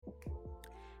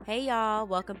Hey y'all,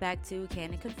 welcome back to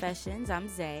Candid Confessions. I'm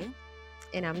Zay.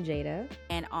 And I'm Jada.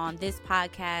 And on this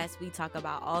podcast, we talk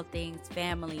about all things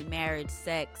family, marriage,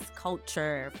 sex,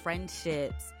 culture,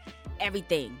 friendships,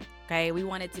 everything. Okay, we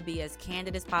want it to be as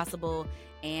candid as possible,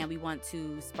 and we want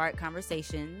to spark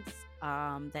conversations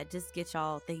that just get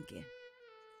y'all thinking.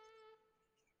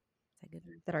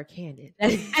 That are candid.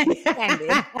 Candid.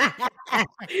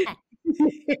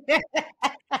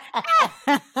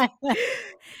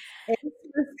 And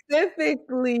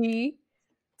specifically,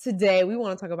 today we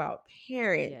want to talk about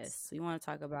parents. Yes, we want to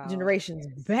talk about generations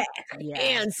back,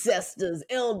 ancestors,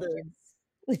 elders.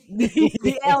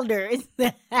 The elders.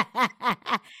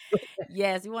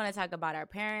 Yes, we want to talk about our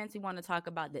parents. We want to talk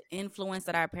about the influence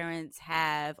that our parents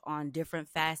have on different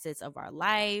facets of our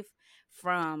life,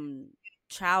 from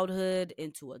childhood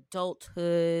into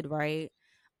adulthood, right?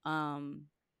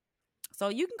 So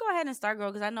you can go ahead and start,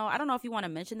 girl, because I don't know if you want to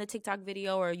mention the TikTok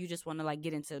video or you just want to like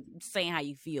get into saying how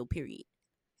you feel, period.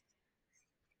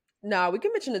 No, we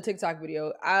can mention the TikTok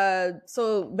video.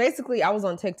 So basically, I was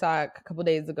on TikTok a couple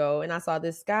days ago, and I saw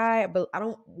this guy, but I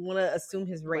don't want to assume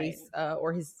his race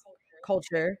or his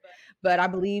culture, but I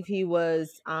believe he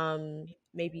was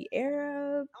maybe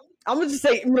Arab. I'm gonna just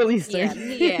say Middle Eastern.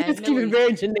 Yeah, just keep it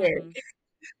very generic. Mm-hmm.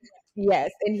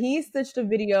 Yes, and he stitched a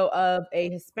video of a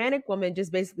Hispanic woman just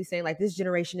basically saying like this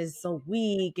generation is so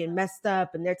weak and messed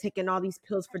up, and they're taking all these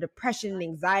pills for depression and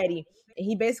anxiety, and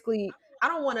he basically, I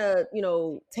don't want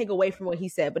to, take away from what he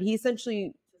said, but he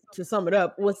essentially, to sum it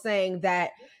up, was saying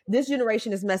that this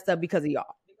generation is messed up because of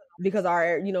y'all. Because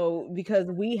because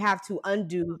we have to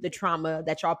undo the trauma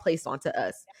that y'all placed onto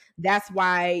us. That's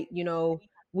why,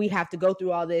 we have to go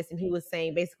through all this. And he was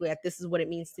saying basically that this is what it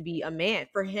means to be a man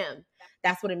for him.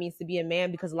 That's what it means to be a man,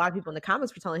 because a lot of people in the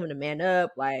comments were telling him to man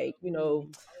up, like,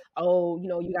 oh,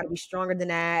 you got to be stronger than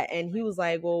that. And he was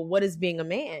like, well, what is being a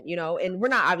man? And we're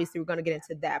going to get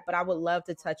into that, but I would love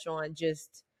to touch on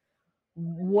just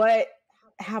what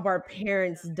have our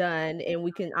parents done. And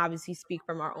we can obviously speak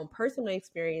from our own personal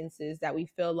experiences that we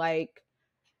feel like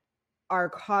are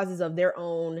causes of their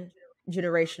own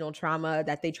generational trauma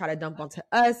that they try to dump onto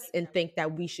us and think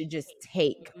that we should just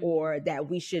take, or that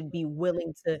we should be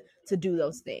willing to do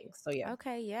those things. So yeah.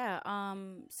 Okay, yeah.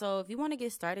 So if you want to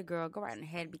get started, girl, go right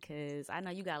ahead, because I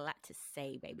know you got a lot to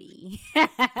say, baby.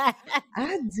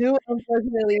 I do,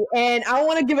 unfortunately. And I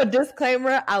want to give a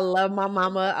disclaimer. I love my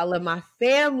mama. I love my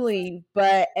family,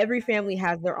 but every family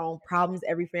has their own problems.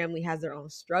 Every family has their own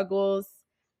struggles.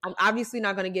 I'm obviously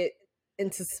not going to get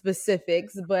into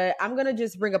specifics, but I'm going to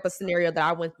just bring up a scenario that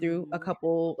I went through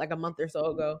a month or so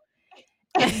ago.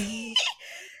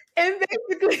 And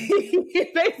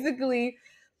basically,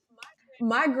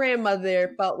 my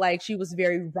grandmother felt like she was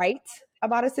very right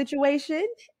about a situation.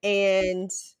 And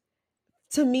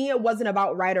to me, it wasn't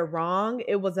about right or wrong.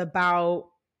 It was about,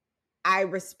 I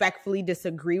respectfully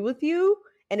disagree with you,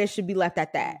 and it should be left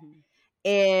at that.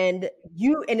 And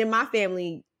in my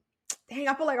family, dang,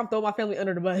 I feel like I'm throwing my family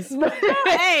under the bus.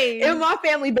 Hey. In my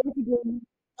family, basically,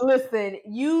 listen,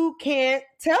 you can't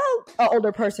tell an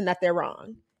older person that they're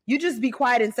wrong. You just be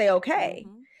quiet and say, okay.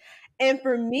 And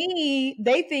for me,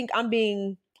 they think I'm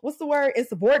being, what's the word?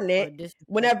 Insubordinate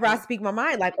whenever I speak my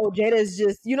mind. Like, oh, Jada is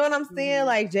just, you know what I'm saying?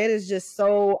 Like, Jada is just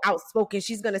so outspoken.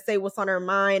 She's going to say what's on her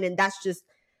mind. And that's just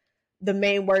the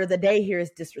main word of the day here is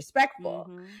disrespectful.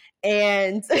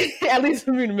 And at least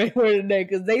for me, the main word of the day,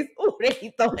 because they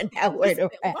throwing that word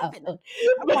around.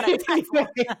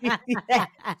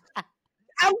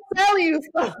 I'm telling you.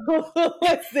 So,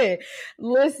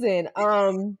 listen.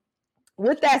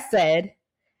 With that said,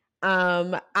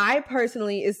 I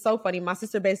personally, it's so funny. My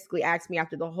sister basically asked me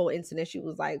after the whole incident, she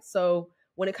was like, so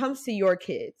when it comes to your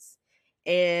kids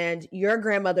and your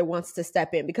grandmother wants to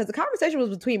step in, because the conversation was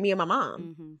between me and my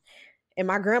mom, and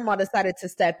my grandma decided to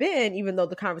step in, even though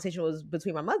the conversation was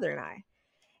between my mother and I.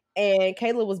 And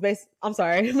Kayla was my sister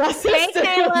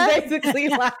was basically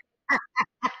like,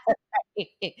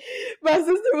 my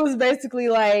sister was basically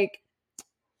like,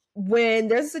 when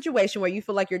there's a situation where you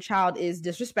feel like your child is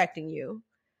disrespecting you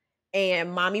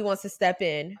and mommy wants to step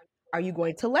in, are you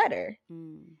going to let her?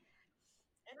 And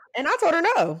I told her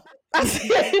no. I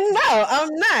said, no,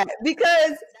 I'm not,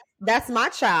 because that's my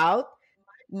child.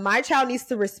 My child needs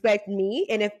to respect me.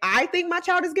 And if I think my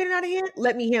child is getting out of hand,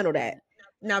 let me handle that.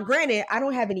 Now, granted, I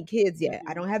don't have any kids yet.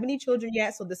 I don't have any children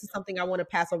yet. So this is something I want to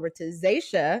pass over to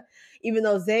Zaysha, even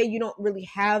though Zay, you don't really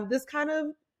have this kind of,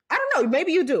 I don't know,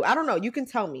 maybe you do. I don't know. You can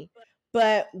tell me.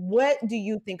 But what do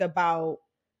you think about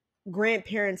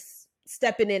grandparents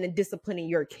stepping in and disciplining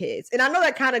your kids. And I know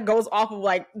that kind of goes off of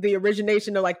like the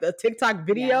origination of like the TikTok Yeah.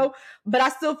 video, but I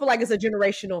still feel like it's a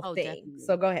generational Oh, thing.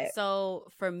 So definitely. go ahead. So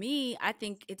for me, I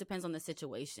think it depends on the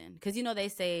situation. Because, they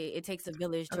say it takes a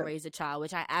village to Okay. raise a child,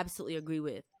 which I absolutely agree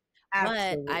with.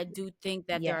 But I Absolutely. do think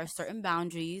that there are Yes. certain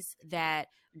boundaries that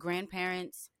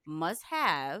grandparents must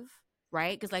have,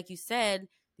 right? Because, like you said,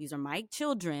 these are my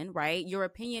children, right? Your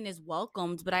opinion is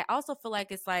welcomed. But I also feel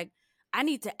like it's like, I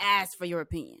need to ask for your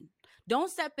opinion. Don't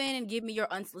step in and give me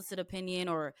your unsolicited opinion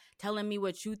or telling me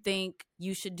what you think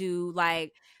you should do.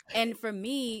 Like, and for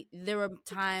me, there were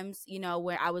times,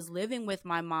 where I was living with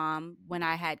my mom when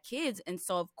I had kids. And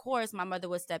so, of course, my mother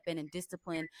would step in and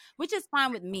discipline, which is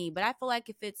fine with me. But I feel like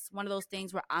if it's one of those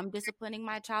things where I'm disciplining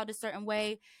my child a certain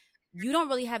way, you don't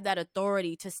really have that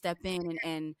authority to step in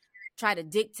and try to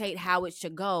dictate how it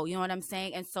should go. You know what I'm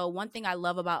saying? And so, one thing I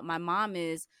love about my mom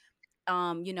is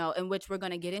in which we're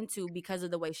going to get into because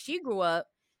of the way she grew up,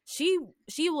 she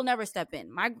will never step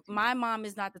in. My mom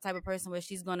is not the type of person where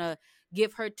she's going to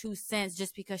give her 2 cents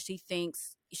just because she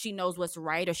thinks she knows what's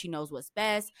right or she knows what's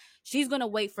best. She's going to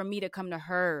wait for me to come to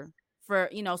her for,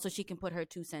 so she can put her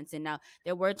 2 cents in. Now,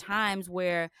 there were times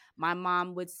where my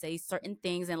mom would say certain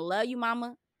things, and love you,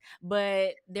 mama,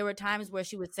 but there were times where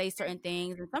she would say certain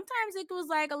things, and sometimes it was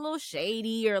like a little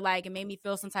shady or like it made me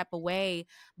feel some type of way,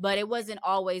 but it wasn't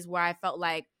always where I felt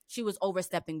like she was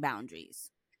overstepping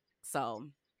boundaries. So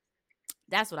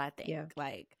that's what I think. Yeah.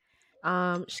 Like,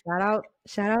 Shout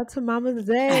out to Mama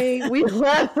Zay. We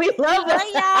love we love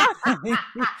y'all. we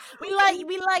we love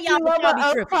y'all, but love y'all be an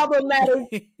tripping.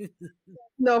 unproblematic.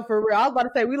 No, for real. I was about to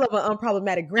say we love an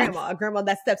unproblematic grandma, a grandma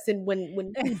that steps in when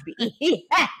need be.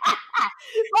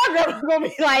 My grandma's gonna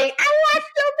be like, I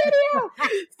watched your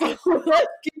video. So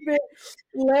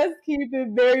let's keep it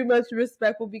very much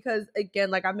respectful because again,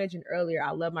 like I mentioned earlier,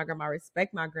 I love my grandma, I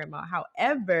respect my grandma.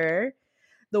 However,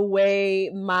 the way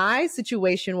my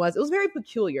situation was, it was very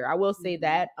peculiar. I will say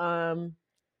that.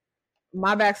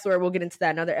 My backstory, we'll get into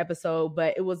that another episode,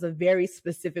 but it was a very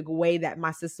specific way that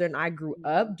my sister and I grew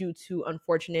up due to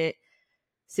unfortunate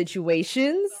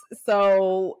situations.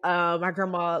 So my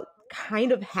grandma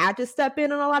kind of had to step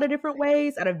in a lot of different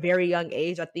ways at a very young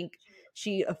age. I think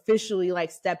she officially like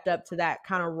stepped up to that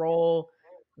kind of role,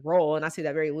 and I say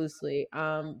that very loosely,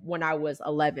 when I was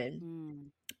 11,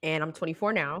 and I'm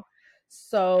 24 now.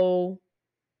 So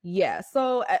yeah.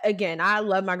 So again, I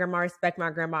love my grandma, respect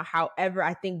my grandma. However,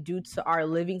 I think due to our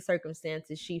living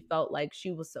circumstances, she felt like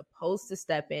she was supposed to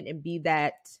step in and be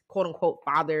that quote unquote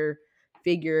father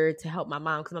figure to help my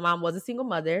mom because my mom was a single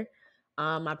mother.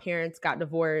 My parents got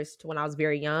divorced when I was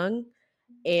very young.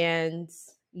 And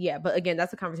yeah, but again,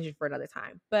 that's a conversation for another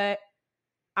time. But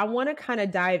I want to kind of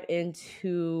dive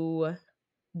into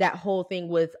that whole thing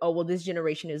with, oh, well, this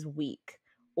generation is weak,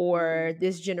 or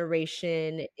this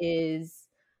generation is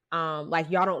like,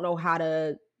 y'all don't know how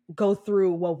to go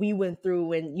through what we went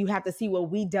through, and you have to see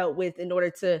what we dealt with in order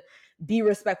to be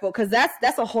respectful, because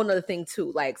that's a whole nother thing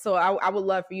too. Like, so I would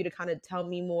love for you to kind of tell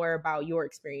me more about your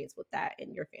experience with that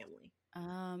in your family.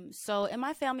 So in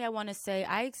my family, I want to say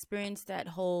I experienced that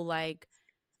whole like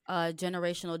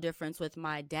generational difference with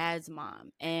my dad's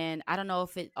mom. And I don't know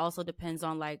if it also depends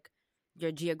on like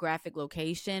your geographic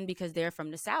location because they're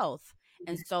from the South.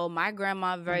 And so my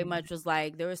grandma very much was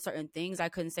like, there were certain things I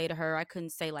couldn't say to her. I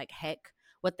couldn't say like heck,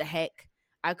 what the heck.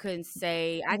 I couldn't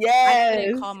say I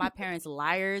couldn't Yes. call my parents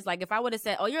liars. Like if I would have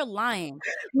said, "Oh, you're lying,"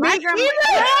 Me my grandma,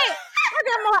 either. right? My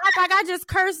grandma act like I just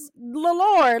cursed the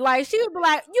Lord. Like she would be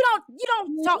like, "You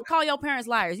don't call your parents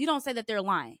liars. You don't say that they're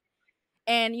lying."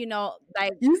 And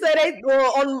like You say they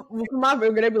well on my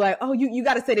burger, they be like, "Oh, you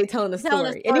got to say they telling the telling a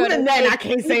story," and story or even then, they I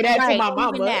can't say even that to right, my even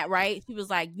mama. that, right? She was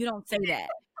like, "You don't say that."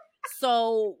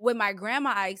 So with my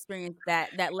grandma, I experienced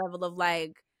that level of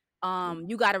like,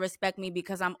 you got to respect me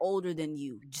because I'm older than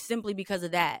you, simply because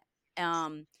of that.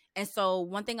 Um, and so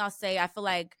one thing I'll say, I feel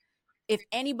like if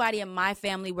anybody in my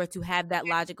family were to have that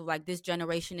logic of like this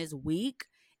generation is weak,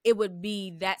 it would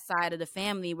be that side of the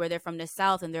family where they're from the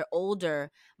South and they're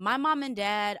older. My mom and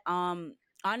dad,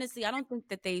 honestly, I don't think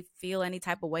that they feel any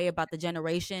type of way about the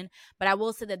generation, but I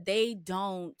will say that they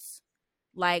don't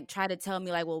like try to tell me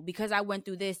like, well, because I went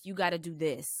through this, you got to do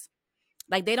this.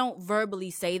 Like they don't verbally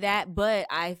say that, but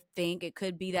I think it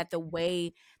could be that the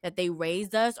way that they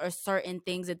raised us or certain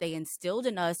things that they instilled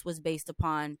in us was based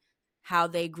upon how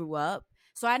they grew up.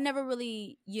 So I never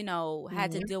really,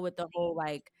 had to Mm-hmm. deal with the whole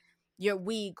like you're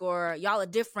weak or y'all are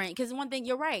different. Because one thing,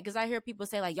 you're right. Because I hear people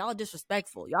say like y'all are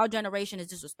disrespectful. Y'all generation is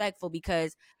disrespectful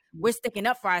because we're sticking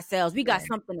up for ourselves. We got Right.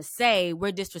 something to say.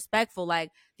 We're disrespectful.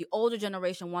 Like the older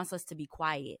generation wants us to be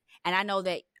quiet. And I know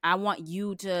that I want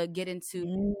you to get into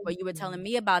what you were telling Mhm.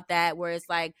 me about that, where it's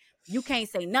like, you can't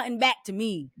say nothing back to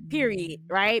me, period.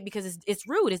 Mhm. Right? Because it's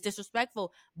rude, it's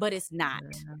disrespectful, but it's not.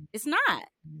 Yeah. It's not.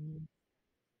 Mhm.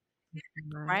 It's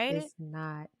not. Right? It's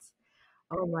not.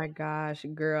 Oh my gosh,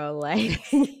 girl, like,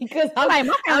 because I'm like,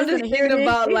 my I'm family's just gonna hear thinking this.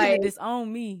 about They like, finna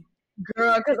disown me.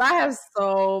 girl, because I have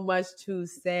so much to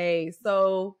say.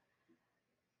 So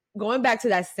going back to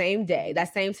that same day,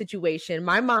 that same situation,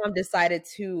 my mom decided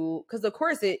to, because of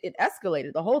course it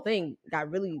escalated. The whole thing got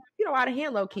really, out of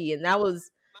hand, low key, and that was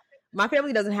my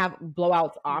family doesn't have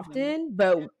blowouts Mm-hmm. often,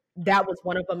 but that was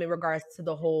one of them in regards to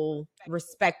the whole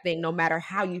respect thing, no matter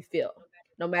how you feel,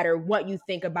 no matter what you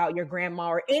think about your grandma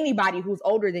or anybody who's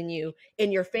older than you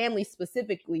in your family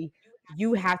specifically,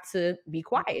 you have to be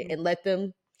quiet and let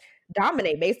them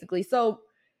dominate, basically. So,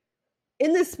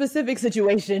 in this specific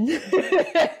situation,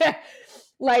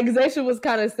 like Zaysha was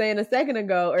kind of saying a second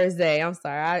ago, or Zay, I'm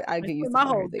sorry, I Let's get put used to my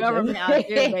calling her whole government out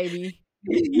there, Zaysha. baby.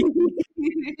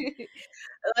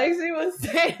 Like she was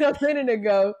saying a minute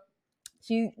ago,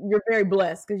 you're very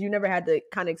blessed because you never had to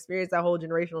kind of experience that whole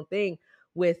generational thing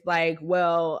with like,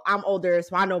 well, I'm older,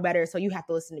 so I know better, so you have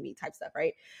to listen to me type stuff,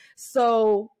 right?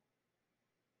 So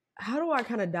how do I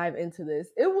kind of dive into this?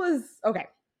 It was okay.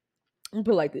 I'm gonna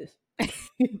put it like this.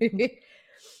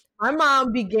 My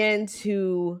mom began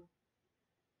to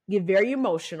get very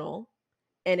emotional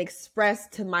and express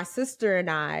to my sister and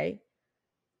I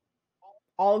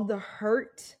all of the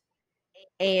hurt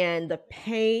and the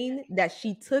pain that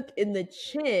she took in the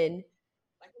chin,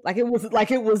 like it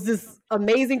was this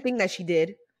amazing thing that she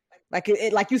did, like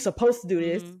you're supposed to do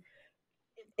this, Mm-hmm.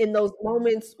 in those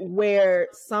moments where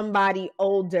somebody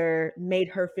older made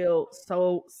her feel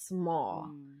so small,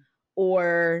 Mm-hmm.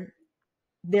 or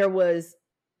there was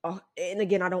and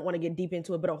again, I don't want to get deep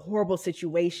into it, but a horrible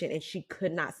situation and she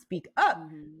could not speak up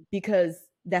Mm-hmm. because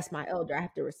that's my elder, I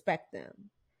have to respect them.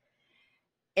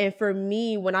 And for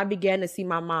me, when I began to see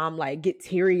my mom like get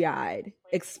teary eyed,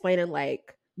 explaining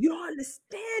like, you don't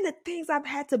understand the things I've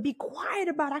had to be quiet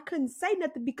about. I couldn't say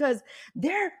nothing because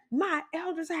they're my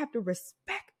elders. I have to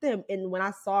respect them. And when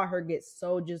I saw her get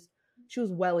so just, she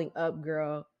was welling up,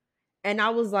 girl. And I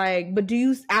was like, but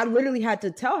I literally had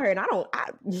to tell her, and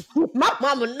my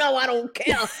mama, no, I don't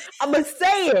care. I'm going to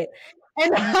say it.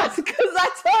 And because I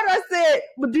told her, I said,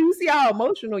 but do you see how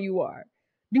emotional you are?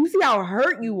 Do you see how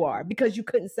hurt you are Mm-hmm. because you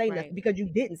couldn't say Right. nothing, because you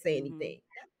didn't say Mm-hmm. anything?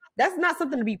 That's not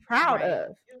something to be proud Right.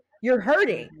 of. You're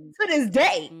hurting Mm-hmm. to this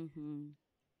day. Mm-hmm.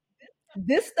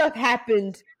 This stuff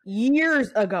happened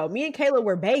years ago. Me and Kayla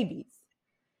were babies.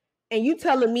 And you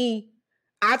telling me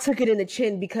I took it in the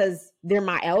chin because they're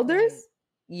my elders? Right.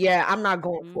 Yeah, I'm not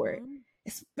going for it. Mm-hmm.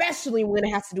 Especially when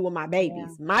it has to do with my Yeah.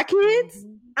 babies. My kids,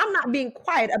 Mm-hmm. I'm not being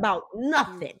quiet about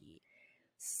nothing. Period.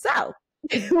 So,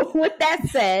 with that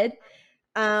said,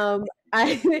 um,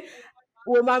 I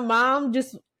when my mom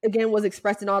just again was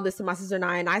expressing all this to my sister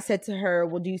and I said to her,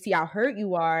 well, do you see how hurt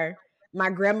you are? My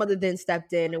grandmother then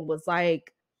stepped in and was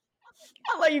like,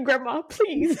 I love you, grandma,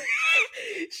 please.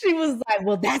 She was like,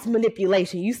 well, that's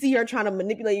manipulation. You see her trying to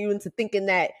manipulate you into thinking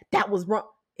that was wrong.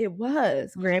 It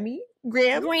was, Graham.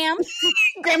 grandma,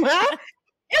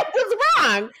 it was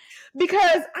wrong.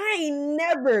 Because I ain't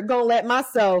never gonna let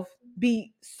myself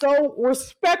be so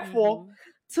respectful Mm-hmm.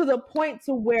 to the point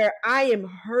to where I am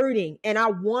hurting and I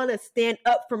want to stand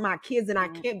up for my kids and I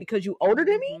Right. can't because you older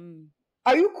than me? Mm-hmm.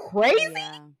 Are you crazy?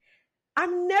 Yeah.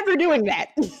 I'm never doing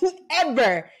that.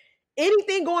 Ever.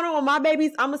 Anything going on with my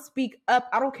babies, I'm going to speak up.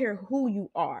 I don't care who you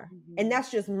are. And Mm-hmm.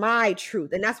 that's just my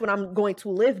truth. And that's what I'm going to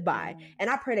live by. Yeah. And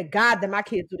I pray to God that my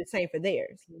kids do the same for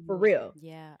theirs. For Mm-hmm. real.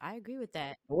 Yeah. I agree with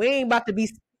that. We ain't about to be,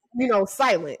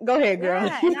 silent. Go ahead, girl.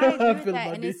 Yeah, You and I know how agree I with feel that.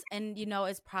 about And this.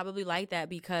 it's probably like that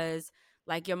because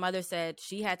like your mother said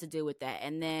she had to deal with that.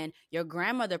 And then your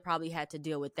grandmother probably had to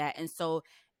deal with that. And so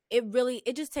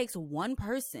it just takes one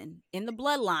person in the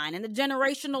bloodline and the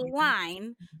generational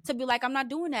line to be like, I'm not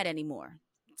doing that anymore.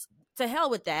 To hell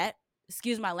with that.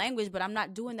 Excuse my language, but I'm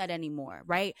not doing that anymore,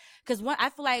 right? Because I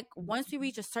feel like once we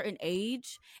reach a certain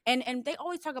age, and they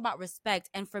always talk about respect,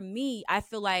 and for me, I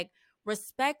feel like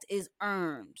respect is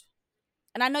earned.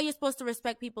 And I know you're supposed to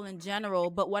respect people in general,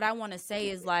 but what I want to say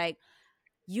is like,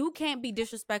 you can't be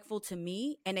disrespectful to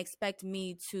me and expect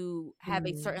me to have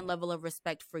a Mm. certain level of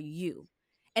respect for you.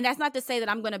 And that's not to say that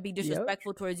I'm going to be Yep.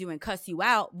 disrespectful towards you and cuss you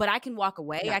out, but I can walk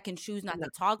away. No, I can choose not no.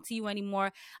 to talk to you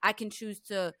anymore. I can choose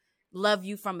to love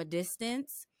you from a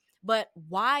distance. But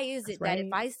why is That's it that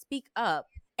if right. I speak up,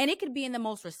 and it could be in the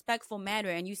most respectful manner,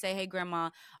 and you say, hey, grandma,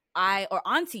 or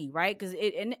auntie, right? Because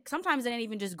and sometimes it ain't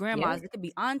even just Yeah. grandmas; it could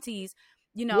be aunties.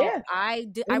 Yeah. I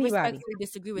Anybody. respectfully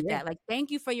disagree with Yeah. that. Like,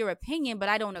 thank you for your opinion, but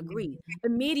I don't agree. Mhm.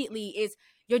 Immediately is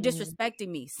you're Mhm. disrespecting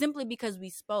me simply because we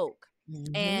spoke.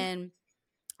 Mhm. And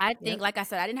I think, Yep. like I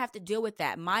said, I didn't have to deal with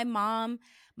that. My mom,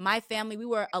 my family, we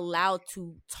were allowed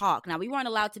to talk. Now, we weren't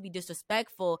allowed to be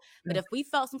disrespectful, but if we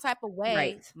felt some type of way,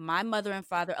 Right. my mother and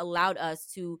father allowed us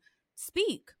to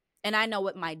speak. And I know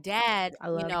with my dad, I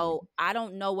love it. I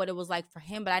don't know what it was like for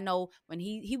him, but I know when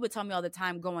he would tell me all the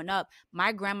time growing up,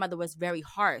 my grandmother was very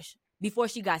harsh before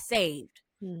she got saved.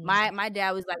 Mm. My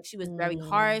dad was like, she was very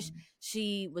harsh. Mm.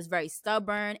 She was very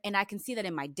stubborn. And I can see that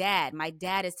in my dad. My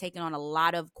dad has taken on a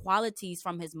lot of qualities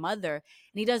from his mother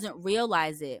and he doesn't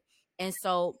realize it. And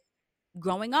so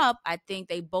growing up, I think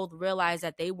they both realized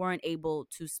that they weren't able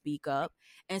to speak up.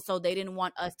 And so they didn't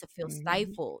want us to feel Mhm.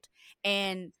 stifled.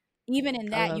 And even in I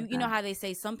that, love you know that. how they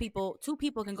say two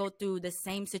people can go through the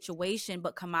same situation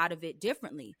but come out of it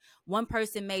differently. One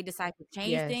person may decide to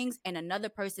change Yes. things and another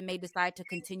person may decide to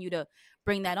continue to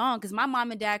bring that on, because my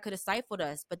mom and dad could have stifled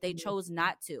us, but they chose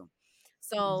not to.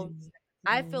 So Mhm.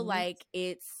 I feel Mhm. like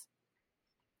it's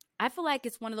I feel like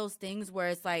it's one of those things where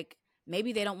it's like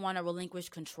maybe they don't want to relinquish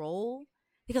control,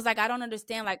 because like I don't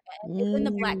understand, like it's in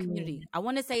the black Mm. community. I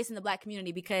want to say it's in the black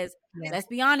community because Yeah. let's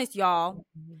be honest, y'all,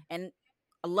 Mhm. and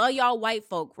I love y'all white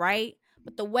folk, right?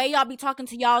 But the way y'all be talking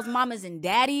to y'all's mamas and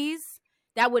daddies,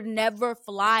 that would never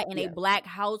fly in a Yeah. black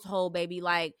household, baby.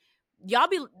 Like y'all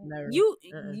be Never.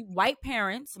 Uh-uh. you white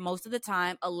parents most of the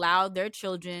time allow their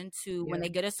children to, when Yeah. they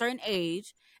get a certain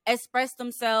age, express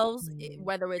themselves, Mm.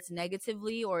 whether it's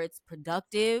negatively or it's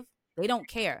productive. They don't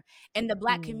care. In the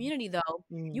black Mm. community, though,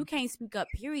 you Mm. can't speak up,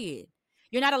 period.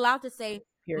 You're not allowed to say,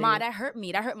 Ma, Period. that hurt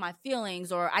me. That hurt my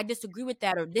feelings. Or I disagree with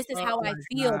that. Or this is Oh how I my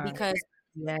feel. God. Because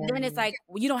Yes. then it's like,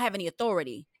 well, you don't have any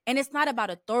authority. And it's not about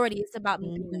authority. It's about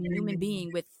me being a human Mm.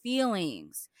 being with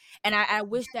feelings. And I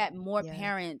wish that more Yes.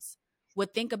 parents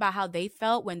would think about how they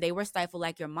felt when they were stifled,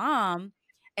 like your mom,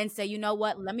 and say, you know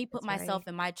what, let me put That's right. myself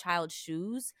in my child's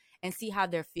shoes and see how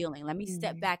they're feeling. Let me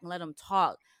step Mm. back and let them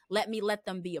talk. Let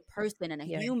them be a person and a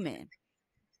Yeah. human.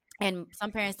 And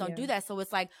some parents don't Yeah. do that. So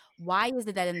it's like, why is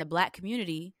it that in the black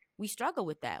community, we struggle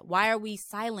with that? Why are we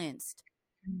silenced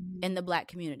in the Mm. black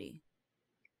community?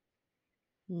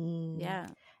 Mm. Yeah.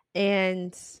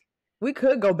 And we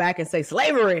could go back and say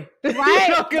slavery, Right?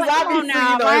 because But come on obviously,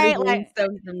 now, right? everything Like,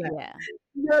 stems from that. yeah.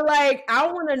 You're like, I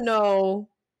want to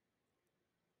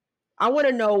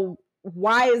know,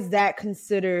 why is that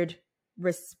considered Uh-huh.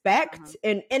 respect?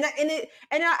 And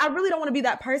I really don't want to be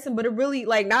that person, but it really,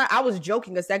 like, now, I was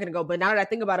joking a second ago, but now that I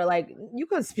think about it, like, you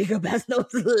couldn't speak up as no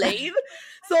slave.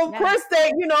 So Yeah.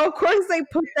 of course they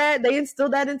put that, they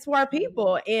instilled that into our Mhm.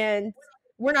 people, and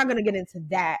we're not going to get into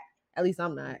that. At least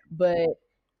I'm not. But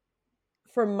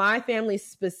for my family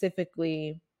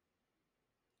specifically,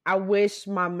 I wish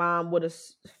my mom would have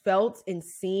felt and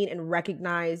seen and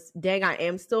recognized, dang, I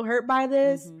am still hurt by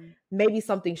this. Mhm. Maybe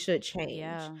something should change.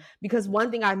 Yeah. Because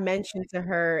one thing I mentioned to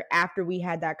her after we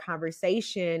had that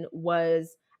conversation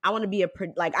was, I want to be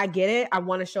like, I get it. I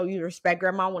want to show you respect,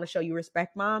 grandma. I want to show you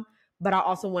respect, mom. But I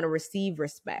also want to receive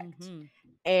respect. Mhm.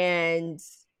 And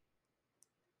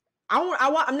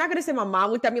I'm not gonna say my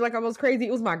mom looked at me like I was crazy.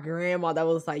 It was my grandma that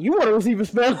was like, "You want to receive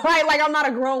respect, right? Like, I'm not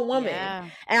a grown woman," Yeah.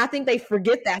 and I think they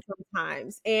forget that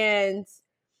sometimes. And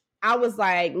I was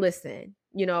like, listen,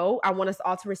 I want us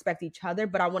all to respect each other,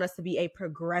 but I want us to be a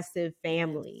progressive Yes.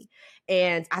 family.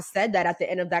 And I said that at the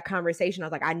end of that conversation. I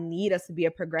was like, I need us to be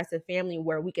a progressive family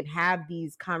where we can have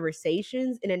these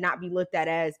conversations and it not be looked at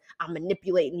as I'm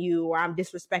manipulating you or I'm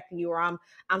disrespecting you or I'm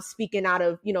speaking out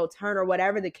of, turn or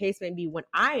whatever the case may be, when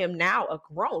I am now a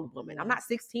grown woman. I'm not Yes.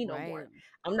 16 no Right. more.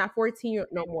 I'm not 14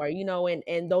 no more,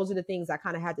 and those are the things I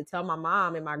kind of had to tell my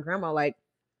mom and my grandma, like,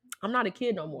 I'm not a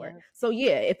kid no more. Yep. So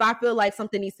yeah, if I feel like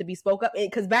something needs to be spoke up,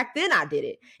 because back then I did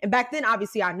it, and back then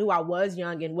obviously I knew I was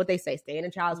young, and what they say, stay in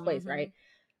a child's place, right? Mhm.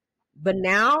 But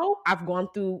now I've gone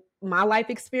through my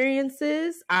life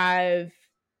experiences.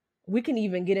 We can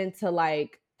even get into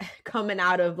like coming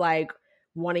out of like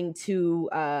wanting to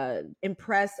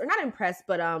impress, or not impress,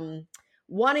 but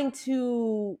wanting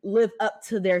to live up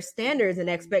to their standards and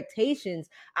Mhm. expectations.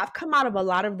 I've come out of a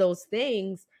lot of those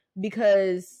things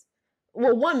because,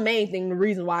 well, one main thing, the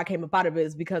reason why I came up out of it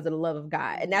is because of the love of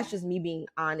God. And that's Mhm. just me being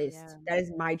honest. Yeah. That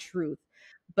is my truth.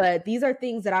 But these are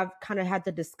things that I've kind of had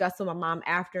to discuss with my mom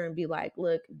after and be like,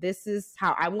 look, this is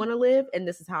how I want to live and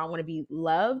this is how I want to be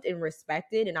loved and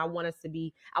respected. And I want this to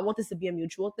be a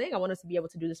mutual thing. I want us to be able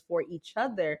to do this for each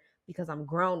other, because I'm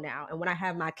grown now. And when I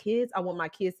have my kids, I want my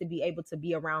kids to be able to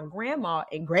be around grandma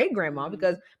and great grandma,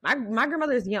 because Mm-hmm. my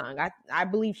grandmother is young. I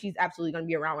believe she's absolutely going to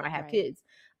be around when I have Right. kids,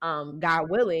 God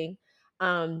willing.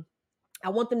 Um, I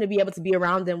want them to be able to be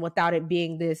around them without it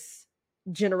being this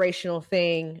generational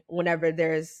thing whenever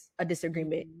there's a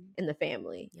disagreement Mm-hmm. in the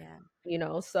family, Yeah.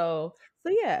 so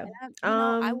yeah. And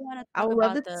I want to I talk would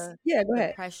love about to yeah, go the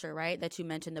ahead. pressure, right? That you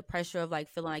mentioned, the pressure of like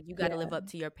feeling like you got to Yeah. live up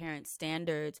to your parents'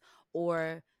 standards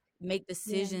or make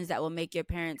Yeah. decisions that will make your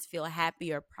parents feel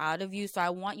happy or proud of you. So I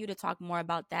want you to talk more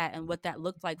about that and what that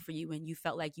looked like for you when you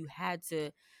felt like you had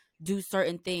to do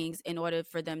certain things in order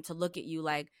for them to look at you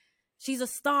like she's a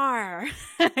star,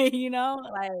 like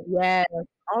Yes.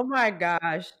 Oh my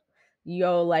gosh.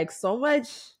 Yo, like so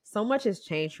much has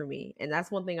changed for me. And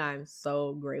that's one thing I'm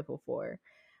so grateful for.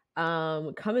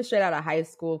 Coming straight out of high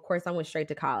school, of course, I went straight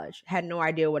to college. Had no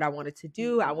idea what I wanted to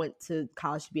do. I mm, went to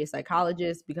college to be a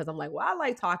psychologist because I'm like, well, I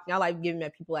like talking. I like giving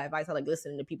people advice. I like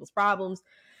listening to people's problems.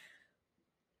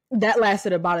 That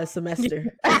lasted about a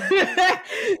semester.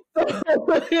 So,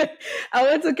 I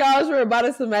went to college for about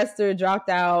a semester, dropped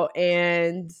out,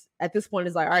 and at this point,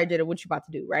 it's like, all right, Jada, what you about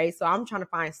to do, right? So I'm trying to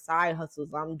find side hustles.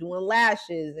 I'm doing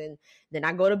lashes, and then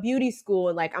I go to beauty school,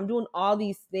 and like I'm doing all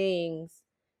these things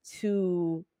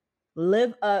to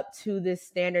live up to this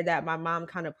standard that my mom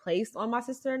kind of placed on my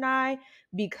sister and I,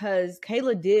 because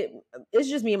Kayla did. It's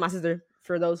just me and my sister.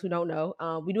 For those who don't know,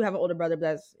 we do have an older brother,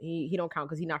 but he don't count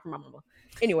because he's not from my mama.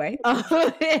 Anyway,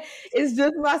 it's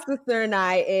just my sister and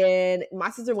I, and my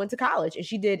sister went to college and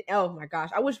she did. Oh my gosh,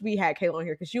 I wish we had Kayla on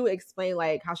here because she would explain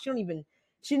like how she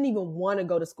didn't even want to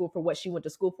go to school for what she went to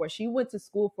school for. She went to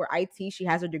school for IT. She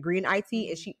has her degree in IT,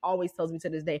 and mm, she always tells me to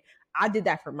this day, I did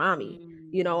that for mommy.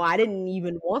 mm, I didn't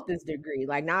even want this degree.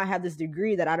 Like now I have this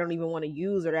degree that I don't even want to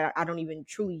use or that I don't even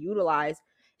truly utilize.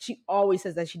 She always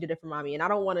says that she did it for mommy. And I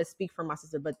don't want to speak for my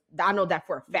sister, but I know that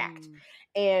for a fact. mm,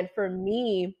 And for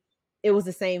me, it was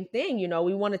the same thing.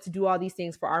 We wanted to do all these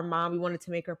things for our mom. We wanted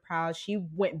to make her proud. She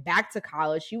went back to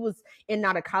college. She was in and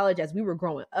out of college as we were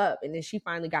growing up. And then she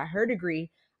finally got her degree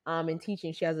in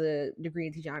teaching. She has a degree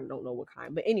in teaching. I don't know what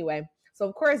kind. But anyway, so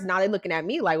of course now they're looking at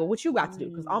me like, well, what you got to do?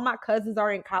 Because all mm, my cousins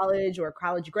are in college or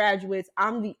college graduates.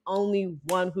 I'm the only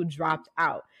one who dropped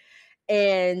out.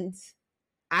 And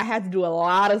I had to do a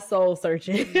lot of soul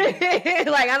searching. Like,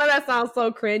 mm, I know that sounds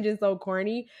so cringe and so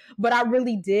corny, but I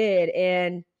really did.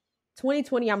 And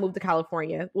 2020, I moved to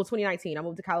California. Well, 2019, I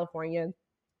moved to California.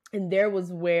 And there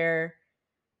was where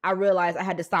I realized I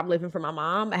had to stop living for my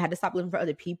mom. I had to stop living for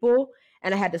other people.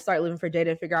 And I had to start living for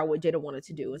Jada and figure out what Jada wanted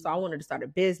to do. And so I mm, wanted to start a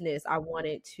business.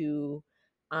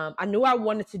 I knew I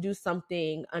wanted to do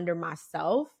something under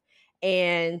myself.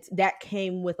 And that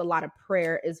came with a lot of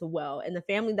prayer as well. And the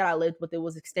family that I lived with, it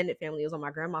was extended family. It was on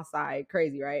my grandma's side.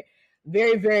 Crazy, right?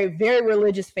 Very, very, very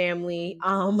religious family.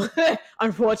 mm.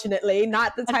 Unfortunately,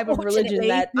 not the type of religion Unfortunately.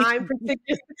 that I'm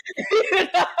particular,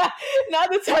 not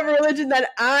the type of religion that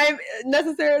I'm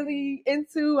necessarily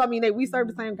into. I mean, we serve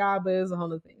the Mhm. same God, but it's a whole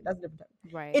other thing. That's a different type.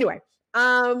 Right. Anyway,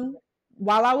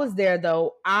 while I was there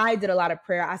though, I did a lot of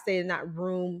prayer. I stayed in that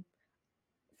room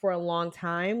for a long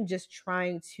time, just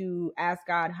trying to ask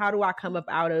God, how do I come up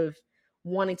out of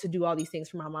wanting to do all these things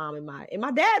for my mom and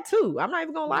my dad too. I'm not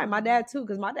even gonna lie, my Mhm. dad too,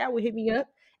 because my dad would hit me up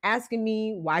asking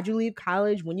me, why'd you leave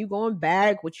college? When you going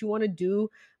back? What you want to do?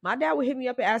 My dad would hit me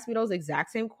up and ask me those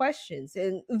exact same questions.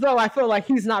 And though I feel like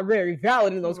he's not very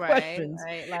valid in those Right, questions,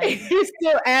 right, like he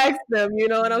still asks them, you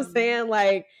know what I'm mhm. saying?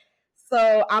 Like,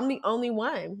 so I'm the only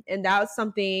one. And that was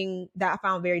something that I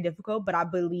found very difficult, but I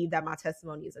believe that my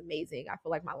testimony is amazing. I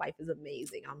feel like my life is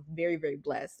amazing. I'm very, very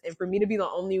blessed. And for me to be the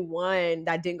only one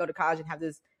that didn't go to college and have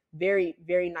this very,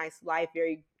 very nice life,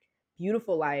 very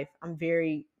beautiful life, I'm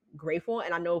very grateful.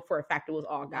 And I know for a fact it was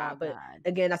all Oh God. But god.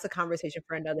 again, that's a conversation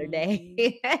for another day. Mhm.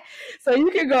 So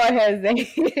you can go ahead, Zay.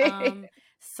 Um,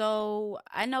 so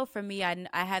I know for me, I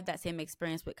had that same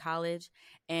experience with college,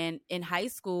 and in high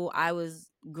school, I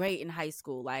was great in high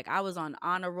school. Like I was on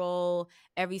honor roll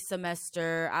every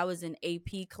semester. I was in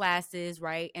AP classes,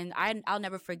 right? And I'll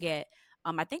never forget.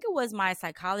 I think it was my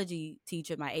psychology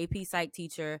teacher, my AP psych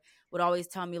teacher, would always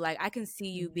tell me like, I can see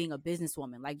you being a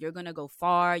businesswoman. Like you're gonna go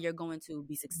far. You're going to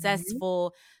be Mhm.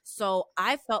 successful. So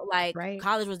I felt like Right.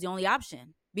 college was the only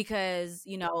option because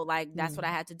like that's what I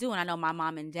Mm. had to do. And I know my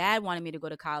mom and dad wanted me to go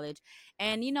to college.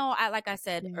 And I like I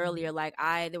said Yeah. earlier, like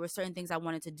there were certain things I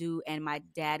wanted to do and my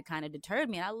dad kind of deterred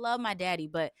me. And I love my daddy,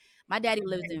 but my daddy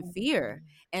lives in fear.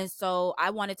 And so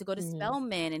I wanted to go to Mhm.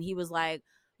 Spelman, and he was like,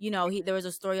 there was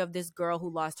a story of this girl who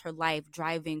lost her life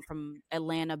driving from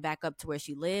Atlanta back up to where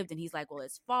she lived. And he's like, well,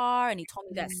 it's far. And he told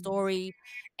me that Mm. story.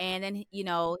 And then,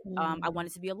 I Mm.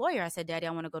 wanted to be a lawyer. I said, Daddy,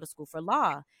 I want to go to school for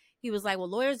law. He was like, well,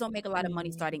 lawyers don't make a lot of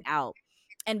money Mm. starting out.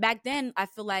 And back then, I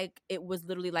feel like it was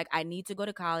literally like, I need to go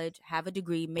to college, have a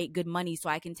degree, make good money so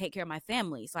I can take care of my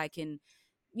family, so I can,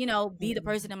 be the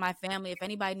person Mm. in my family. If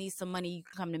anybody needs some money, you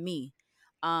can come to me.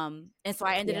 And so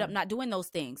I ended Yeah. up not doing those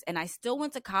things. And I still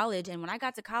went to college. And when I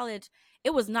got to college,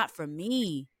 it was not for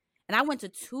me. And I went to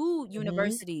two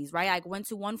Mhm. universities, right? I went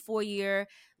to one 4 year,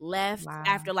 left Wow.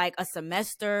 after like a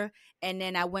semester. And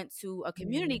then I went to a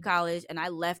community Mm. college and I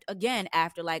left again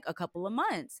after like a couple of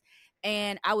months.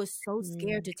 And I was so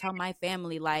scared Mm. to tell my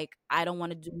family, like, I don't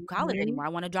want to do college Mhm. anymore. I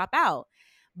want to drop out.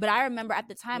 But I remember at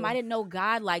the time, Yeah. I didn't know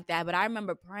God like that. But I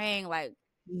remember praying, like,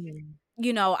 Mhm.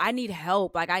 I need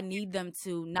help. Like, I need them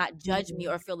to not judge me Mhm.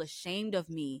 or feel ashamed of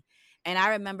me. And I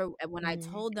remember when I Mhm.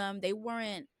 told them, they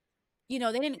weren't, they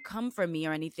didn't come for me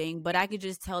or anything, but I could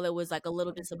just tell there was like a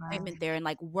little Wow. disappointment there and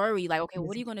like worry, like, okay,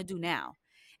 what are you going to do now?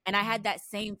 And I had Mhm. that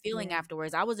same feeling Yeah.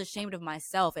 afterwards. I was ashamed of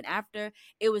myself. And after,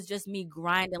 it was just me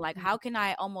grinding, like, Mhm. how can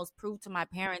I almost prove to my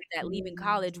parents that leaving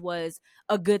college Mm. was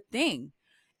a good thing?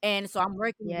 And so I'm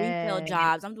working retail Yeah.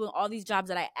 jobs. I'm doing all these jobs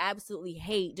that I absolutely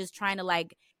hate, just trying to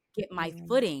like get my Mhm.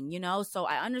 footing. So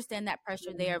I understand that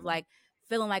pressure there of Mhm. like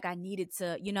feeling like I needed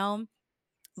to.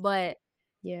 But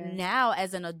Yeah. now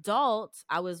as an adult,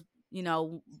 I was, you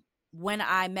know, when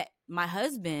I met my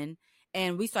husband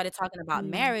and we started talking about Mm.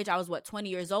 marriage, I was 20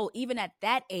 years old. Even at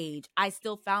that age, I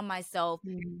still found myself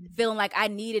Mhm. feeling like I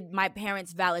needed my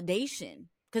parents' validation.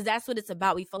 Because that's what it's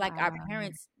about. We feel like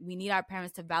Wow. we need our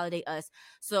parents to validate us.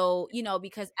 So,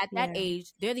 because at that Yeah.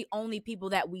 age, they're the only people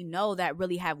that we know that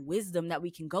really have wisdom that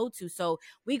we can go to. So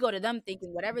we go to them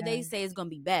thinking whatever Yeah. they say is going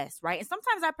to be best, right? And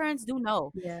sometimes our parents do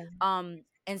know. Yeah.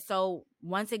 And so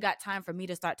once it got time for me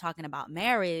to start talking about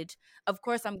marriage, of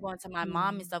course I'm going to my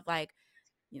mom and Mm. stuff like,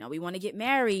 we want to get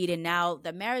married. And now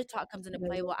the marriage talk comes into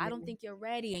play. Well, I don't Mhm. think you're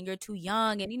ready and you're too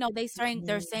young. And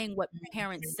they're Mhm. saying what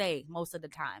parents say most of the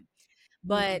time.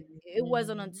 But Mhm. it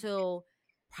wasn't Mhm. until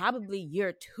probably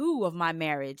year 2 of my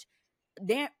marriage,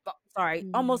 then sorry,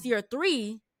 almost Mhm. year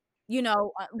 3,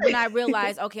 when I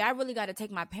realized, okay, I really got to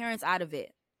take my parents out of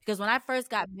it. Because when I first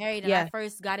got married and I Yeah.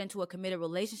 first got into a committed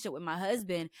relationship with my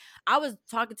husband, I was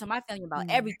talking to my family about Mm.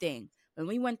 everything. When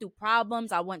we went through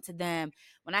problems, I went to them.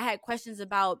 When I had questions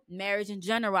about marriage in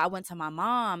general, I went to my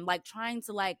mom, like trying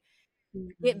to like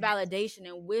get Mhm. validation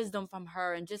and wisdom from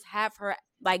her and just have her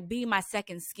like be my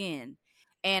second skin.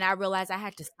 And I realized I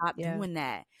had to stop Yeah. doing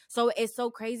that. So it's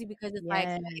so crazy because it's like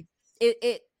Yeah. it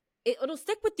it it'll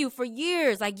stick with you for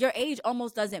years. Like your age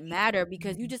almost doesn't matter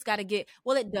because you Mhm. just got to get,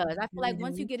 well, it does. I feel like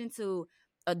once you Mhm. get into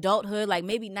adulthood, like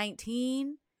maybe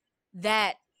 19,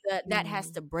 that has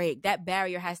Mhm. to break. That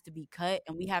barrier has to be cut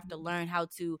and we have to learn how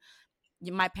to,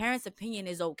 my parents' opinion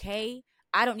is okay.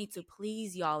 I don't need to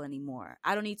please y'all anymore.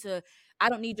 I don't need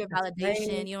your That's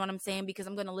validation, right. you know what I'm saying? Because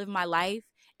I'm going to live my life.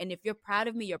 And if you're proud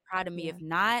of me, you're proud of me. Yeah. If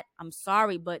not, I'm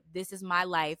sorry, but this is my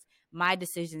life, my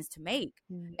decisions to make.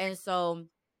 Mm. And so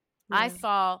I Yeah.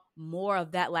 saw more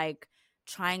of that, like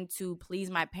trying to please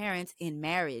my parents in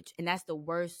marriage. And that's the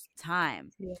worst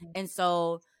time. Yeah. And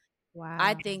so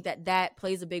I Wow. think that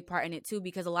plays a big part in it too,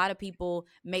 because a lot of people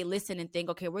may listen and think,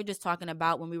 okay, we're just talking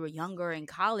about when we were younger in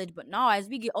college, but no, as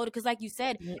we get older, because like you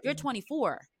said, you're Mm-mm.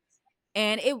 24,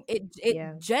 and it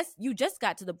Yeah. just you just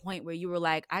got to the point where you were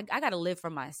like, I got to live for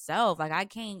myself, like I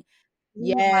can't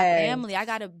please my family, I Yes.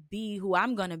 got to be who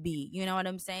I'm gonna be. You know what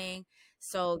I'm saying?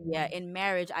 So yeah, Mm. in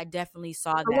marriage, I definitely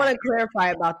saw I that. wanna clarify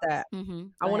about that.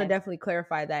 I Go wanna ahead. definitely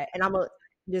clarify that, and Imma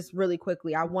just really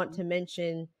quickly, I want Mhm. to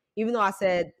mention, even though I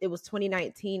said it was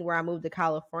 2019 where I moved to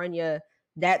California,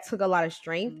 that took a lot of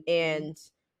strength, Mhm. and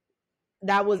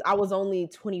that was I was only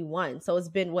 21, so it's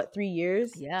been, what, 3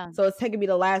 years? Yeah. So it's taken me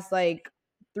the last, like,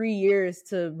 3 years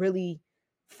to really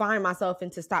find myself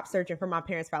and to stop searching for my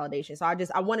parents' validation. So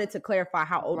I wanted to clarify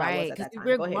how old I was Right, at because that time.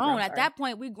 we're Go ahead, girl, grown. I'm At sorry. that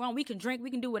point, we grown. We can drink.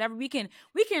 We can do whatever. We can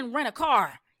rent a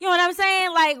car. You know what I'm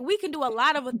saying? Like we can do a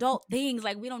lot of adult things.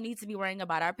 Like we don't need to be worrying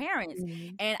about our parents.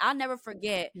 Mhm. And I'll never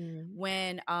forget Mhm.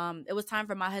 when it was time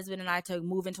for my husband and I to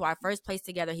move into our first place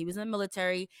together. He was in the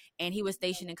military and he was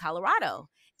stationed in Colorado.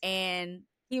 And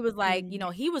he was like,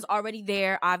 Mhm. he was already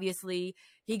there. Obviously,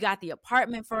 he got the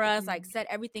apartment for us, like Mhm. set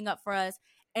everything up for us.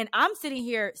 And I'm sitting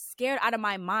here scared out of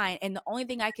my mind. And the only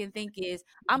thing I can think is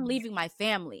I'm leaving my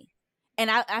family. And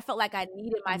I felt like I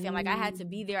needed my family. Like I had to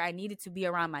be Mm. there. I needed to be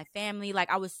around my family. Like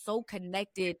I was so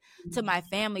connected to my Mhm.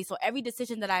 family. So every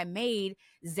decision that I made,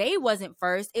 Zay wasn't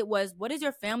first. It was, what is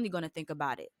your family going to think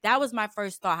about it? That was my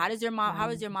first thought. How Wow.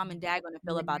 is your mom and dad going to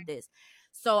feel Yeah. about this?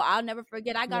 So I'll never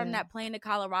forget. I got on Yeah. that plane to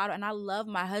Colorado and I love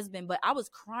my husband, but I was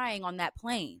crying on that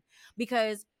plane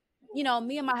because,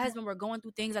 me and my husband were going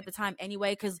through things at the time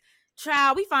anyway. Cause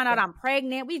child, we found out I'm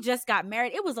pregnant. We just got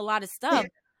married. It was a lot of stuff.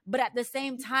 But at the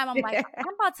same time, I'm like,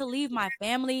 I'm about to leave my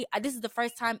family. This is the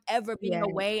first time ever being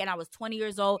away. And I was 20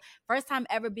 years old. First time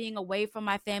ever being away from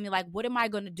my family. Like, what am I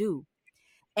going to do?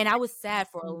 And I was sad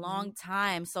for a long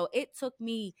time. So it took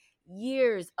me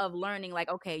years of learning, like,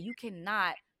 okay, you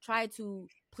cannot try to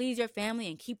please your family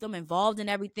and keep them involved in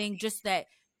everything just that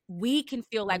we can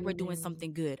feel like we're doing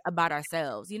something good about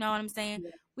ourselves. You know what I'm saying? Yeah.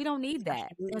 We don't need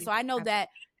that. Absolutely. And so I know that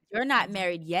you're not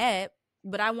married yet,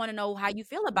 but I want to know how you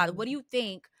feel about it. What do you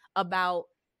think about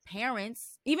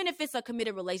parents, even if it's a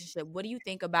committed relationship? What do you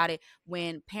think about it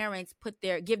when parents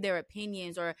give their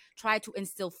opinions or try to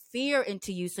instill fear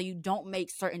into you so you don't make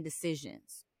certain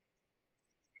decisions?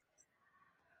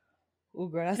 Oh,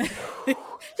 girl, that's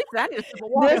I need a sip of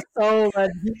water. there's so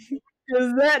much.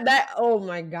 Cause that oh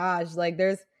my gosh, like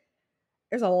there's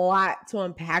a lot to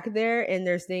unpack there, and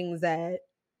there's things that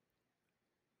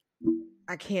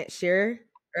I can't share,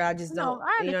 or I just No, don't.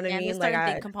 I You know what I understand. mean? There's Like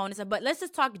certain components, but let's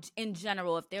just talk in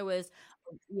general. If there was,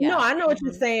 no, yeah. I know what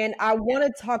you're saying. I want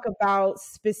to talk about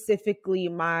specifically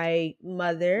my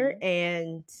mother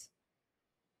and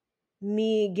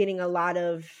me getting a lot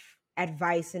of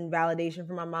advice and validation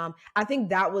from my mom. I think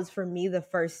that was for me the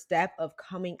first step of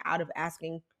coming out of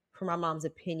asking for my mom's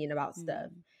opinion about stuff.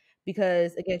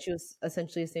 Because again, she was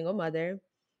essentially a single mother.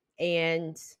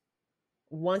 And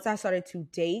once I started to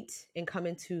date and come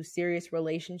into serious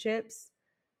relationships,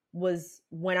 was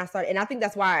when I started. And I think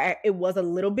that's why it was a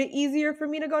little bit easier for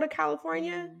me to go to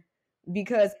California.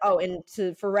 Because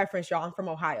for reference, y'all, I'm from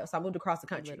Ohio, so I moved across the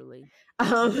country. Literally.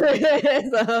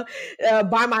 So,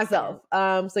 by myself.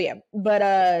 So yeah,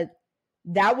 but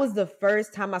that was the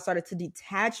first time I started to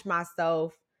detach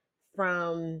myself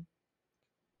from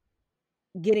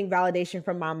getting validation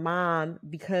from my mom,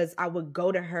 because I would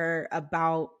go to her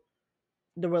about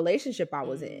the relationship I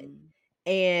was in.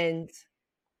 And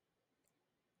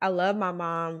I love my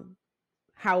mom.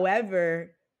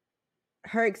 However,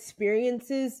 her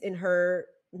experiences in her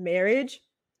marriage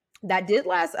that did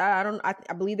last, I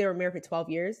believe they were married for 12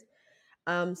 years.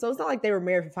 So it's not like they were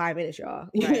married for 5 minutes, y'all.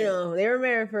 Right. You know, they were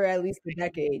married for at least a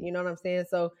decade. You know what I'm saying?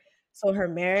 So her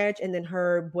marriage and then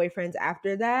her boyfriends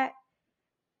after that,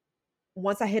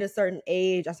 once I hit a certain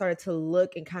age, I started to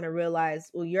look and kind of realize,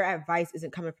 well, your advice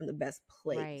isn't coming from the best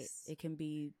place. Right. It can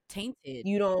be tainted.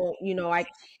 You don't,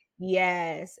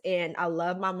 yes. And I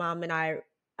love my mom, and I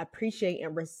appreciate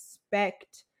and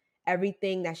respect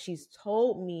everything that she's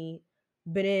told me.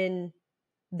 But in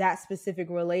that specific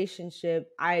relationship,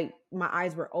 my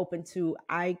eyes were open to,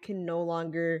 I can no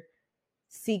longer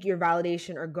seek your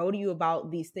validation or go to you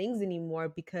about these things anymore,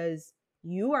 because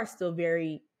you are still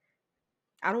very,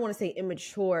 I don't want to say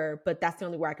immature, but that's the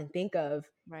only word I can think of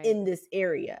in this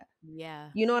area. Yeah.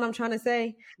 You know what I'm trying to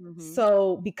say?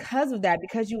 So because of that,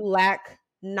 because you lack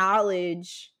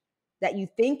knowledge that you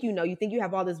think you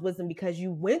have all this wisdom because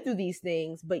you went through these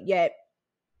things, but yet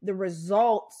the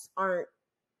results aren't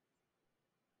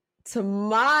to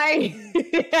my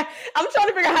I'm trying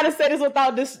to figure out how to say this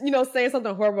without just, saying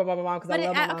something horrible about my mom, because I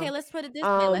love my mom. Okay, let's put it this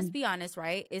way. Let's be honest,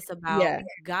 right? It's about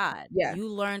God. Yeah. You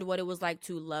learned what it was like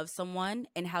to love someone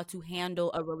and how to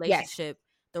handle a relationship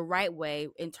the right way,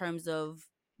 in terms of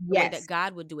the way that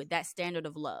God would do it, that standard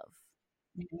of love.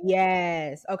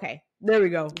 Yes. Okay. There we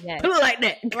go. Yes. Put it like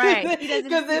that. Right.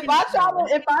 Because if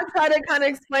I try to kind of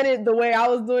explain it the way I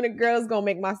was doing it, girl, it's gonna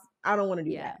make I don't want to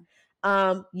do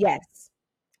that. Yes.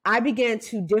 I began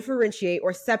to differentiate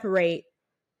or separate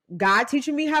God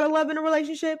teaching me how to love in a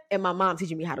relationship and my mom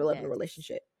teaching me how to love in a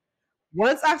relationship.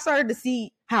 Once I started to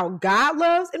see how God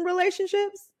loves in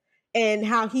relationships and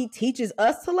how he teaches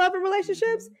us to love in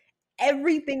relationships,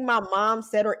 everything my mom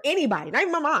said, or anybody, not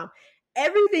even my mom,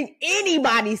 everything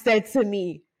anybody said to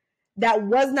me that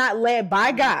was not led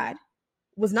by God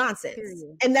was nonsense.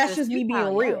 And that's just me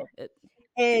being real.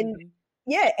 And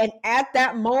and at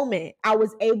that moment, I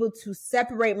was able to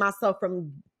separate myself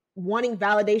from wanting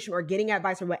validation or getting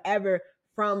advice or whatever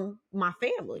from my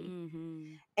family.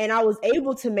 And I was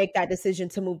able to make that decision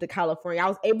to move to California. I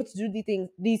was able to do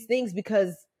these things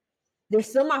because they're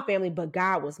still my family, but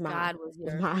God was my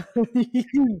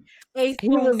he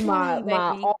was my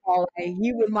all. Like,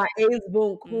 he was my ace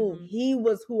boom coon. He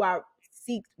was who I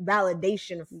seeked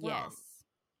validation from. Yes.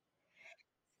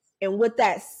 And with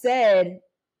that said,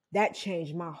 that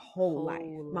changed my whole life,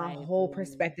 my whole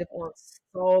perspective on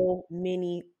so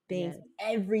many things.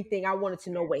 Everything. I wanted to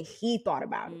know what he thought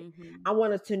about it. I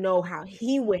wanted to know how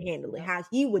he would handle it, how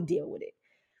he would deal with it.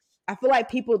 I feel like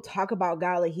people talk about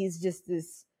God like he's just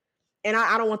this, and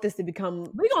I don't want this to become.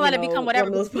 We're gonna let it become whatever.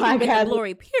 Those podcasts,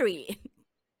 glory. Period.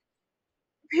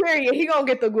 He gonna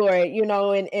get the glory,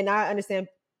 and I understand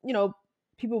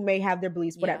people may have their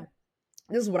beliefs, whatever.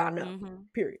 This is what I know,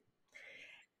 period.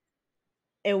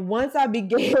 And once I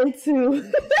began to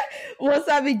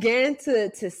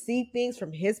see things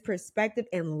from his perspective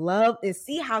and love and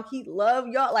see how he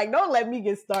loved y'all, like, don't let me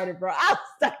get started, bro. I'm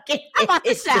stuck in I'm about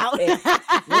to shout. I'm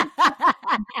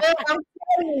telling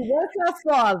you, once I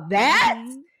saw that,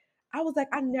 I was like,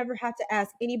 I never have to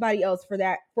ask anybody else for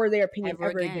their opinion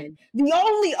ever again. The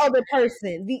only other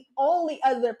person,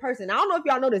 I don't know if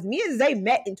y'all know this, me and Zay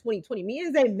met in 2020. Me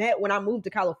and Zay met when I moved to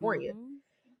California.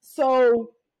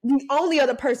 So the only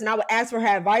other person I would ask for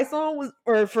her advice on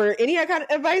or for any kind of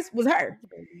advice was her.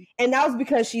 And that was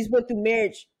because she's went through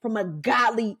marriage from a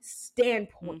godly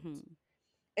standpoint.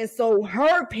 And so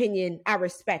her opinion, I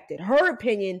respected. Her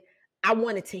opinion, I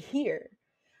wanted to hear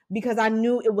because I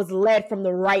knew it was led from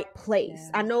the right place.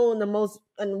 Yeah. I know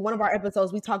in one of our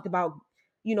episodes, we talked about,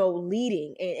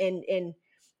 leading and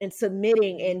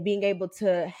submitting and being able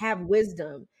to have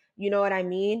wisdom. You know what I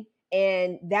mean?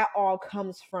 And that all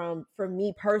comes for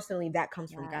me personally, that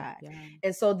comes from God. Yeah.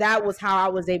 And so that was how I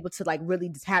was able to like really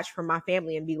detach from my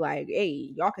family and be like,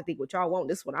 hey, y'all can think what y'all want.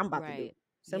 This is what I'm about to do.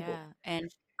 Simple. Yeah. And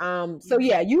so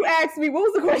yeah, you asked me, what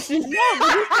was the question? No,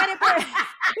 but you said it first.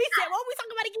 We said, what are we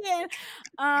talking about again?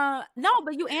 No,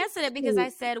 but you answered it because I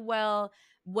said, well,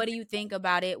 what do you think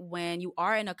about it when you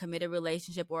are in a committed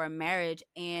relationship or a marriage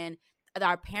and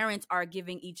our parents are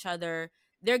giving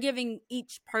they're giving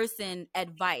each person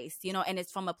advice, and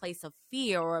it's from a place of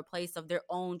fear or a place of their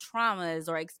own traumas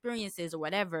or experiences or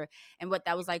whatever, and what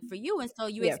that was like for you. And so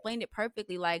you explained it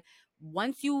perfectly. Like,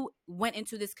 once you went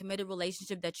into this committed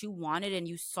relationship that you wanted and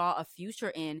you saw a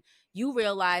future in, you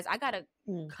realize I got to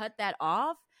cut that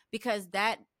off because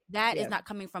that is not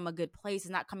coming from a good place.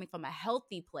 It's not coming from a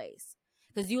healthy place.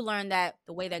 Because you learn that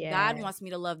the way that God wants me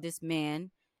to love this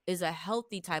man is a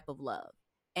healthy type of love.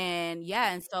 And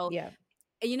so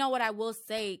you know what I will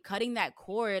say, cutting that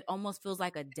cord almost feels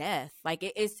like a death. Like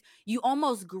it's, you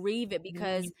almost grieve it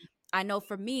because I know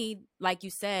for me, like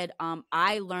you said,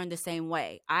 I learned the same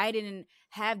way. I didn't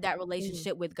have that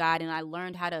relationship with God, and I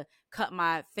learned how to cut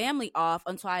my family off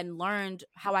until I learned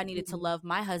how I needed to love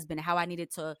my husband, how I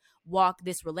needed to walk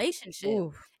this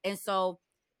relationship. And so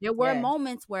there were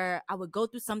moments where I would go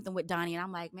through something with Donnie and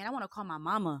I'm like, man, I want to call my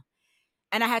mama.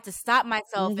 And I had to stop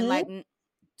myself and like,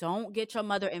 don't get your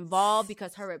mother involved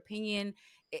because her opinion,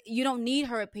 you don't need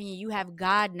her opinion. You have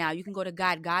God now. You can go to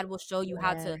God. God will show you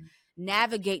how to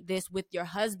navigate this with your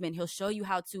husband. He'll show you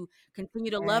how to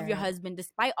continue to love your husband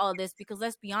despite all this, because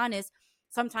let's be honest,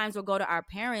 sometimes we'll go to our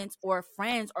parents or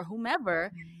friends or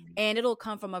whomever, and it'll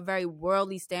come from a very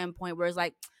worldly standpoint where it's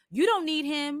like, you don't need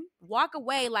him. Walk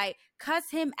away, like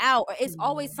cuss him out. Or it's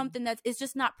always something it's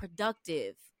just not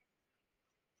productive.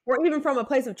 Or even from a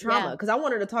place of trauma, because I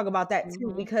wanted to talk about that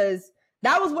too, because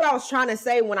that was what I was trying to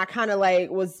say when I kind of like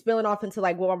was spilling off into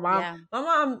like, well, my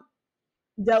mom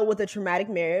dealt with a traumatic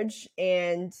marriage,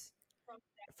 and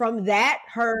from that,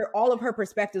 all of her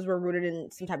perspectives were rooted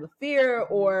in some type of fear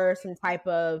or some type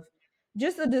of I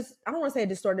don't want to say a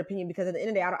distorted opinion, because at the end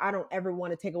of the day, I don't ever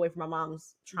want to take away from my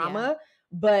mom's trauma,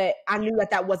 but I knew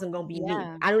that wasn't going to be me.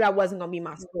 I knew that wasn't going to be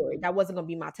my story. That wasn't going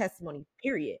to be my testimony,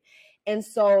 period. And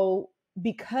so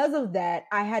because of that,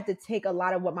 I had to take a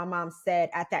lot of what my mom said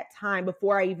at that time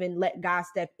before I even let God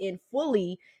step in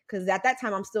fully, because at that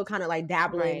time I'm still kind of like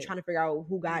dabbling, trying to figure out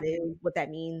who God is, what that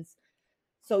means.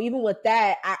 So even with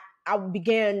that, I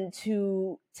began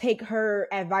to take her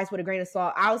advice with a grain of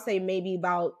salt. I would say maybe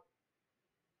about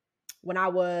when I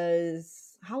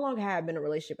was, how long had I been in a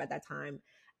relationship at that time?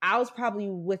 I was probably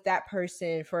with that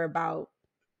person for about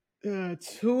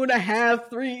 2.5,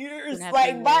 3 years.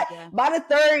 Like by the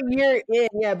third year in,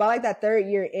 by like that third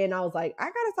year in, I was like, I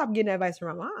gotta stop getting advice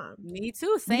from my mom. Me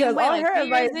too. Same because way. All like her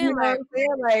advice, you know what I'm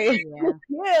saying? Like,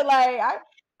 like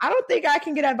I don't think I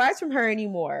can get advice from her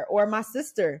anymore, or my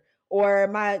sister, or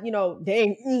my,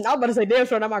 dang, I was about to say damn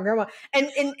sure, not my grandma.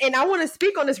 And I want to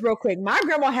speak on this real quick. My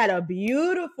grandma had a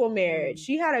beautiful marriage.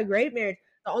 She had a great marriage.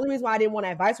 The only reason why I didn't want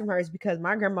advice from her is because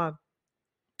my grandma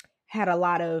had a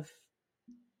lot of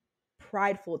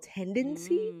prideful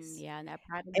tendencies.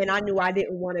 And I knew I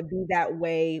didn't want to be that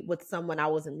way with someone I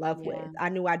was in love with. I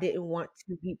knew I didn't want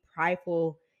to be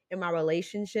prideful in my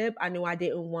relationship. I knew I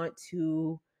didn't want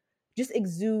to just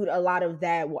exude a lot of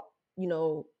that,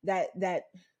 that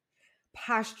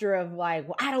posture of like,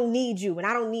 well, I don't need you and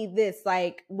I don't need this,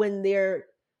 like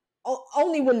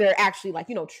only when they're actually like,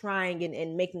 trying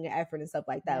and making an effort and stuff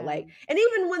like that. Like, and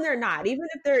even when they're not, even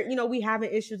if they're, we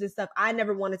having issues and stuff, I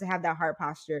never wanted to have that hard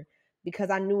posture,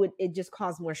 because I knew it just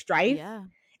caused more strife.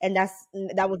 And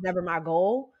that was never my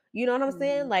goal. You know what I'm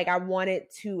saying? Like, I wanted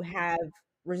to have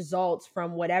results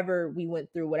from whatever we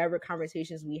went through, whatever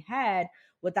conversations we had,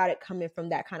 without it coming from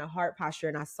that kind of heart posture.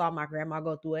 And I saw my grandma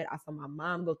go through it. I saw my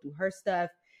mom go through her stuff.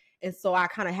 And so I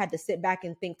kind of had to sit back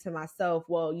and think to myself,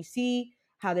 well, you see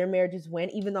how their marriages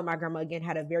went, even though my grandma again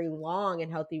had a very long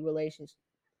and healthy relationship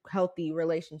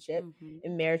Mm-hmm.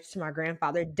 in marriage to my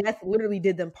grandfather. Death literally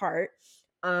did them part.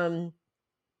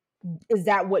 Is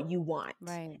that what you want?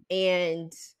 Right.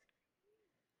 And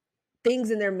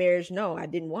things in their marriage, no, I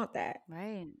didn't want that.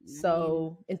 Right.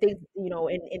 So, and things,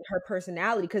 in her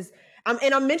personality, because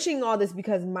I'm mentioning all this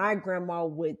because my grandma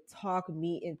would talk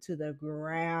me into the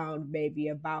ground, baby,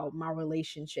 about my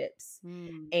relationships.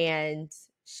 And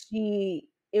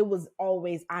it was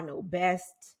always, I know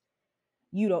best.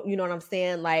 You know what I'm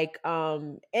saying? Like,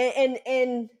 and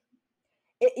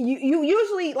you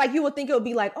usually, like, you would think it would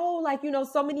be like, oh, like,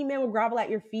 so many men would grovel at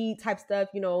your feet type stuff,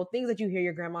 things that you hear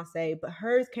your grandma say, but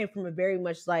hers came from a very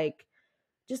much like,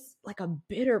 just like a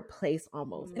bitter place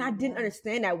almost. And I didn't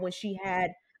understand that when she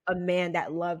had a man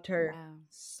that loved her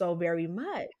so very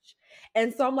much.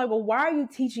 And so I'm like, well, why are you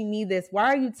teaching me this? Why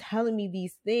are you telling me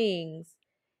these things?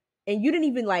 And you didn't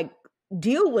even like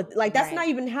deal with, like, that's not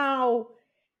even how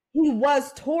he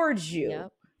was towards you.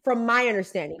 From my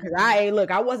understanding, because I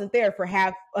wasn't there for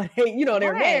half,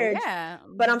 their marriage,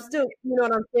 but I'm still, you know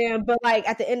what I'm saying? But like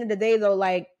at the end of the day, though,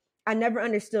 like I never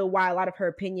understood why a lot of her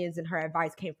opinions and her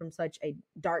advice came from such a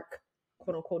dark,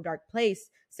 quote unquote, dark place.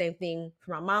 Same thing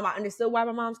for my mom. I understood why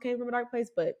my mom's came from a dark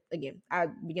place, but again, I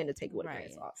began to take it with a grain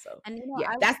of salt. So, and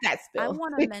that's that spill. I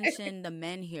want to mention the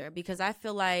men here because I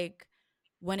feel like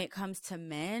when it comes to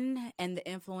men and the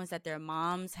influence that their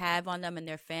moms have on them and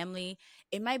their family,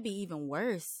 it might be even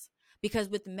worse. Because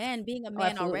with men, being a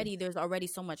man already, there's already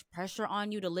so much pressure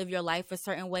on you to live your life a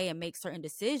certain way and make certain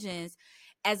decisions.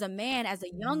 As a man, as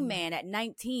a young man at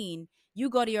 19, you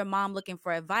go to your mom looking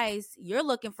for advice. You're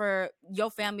looking for your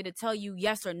family to tell you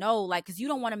yes or no, like, because you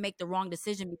don't want to make the wrong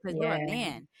decision because you're a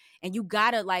man. And you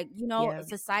got to, like,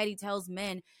 society tells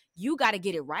men, you got to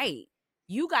get it right.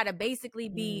 You got to basically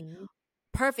be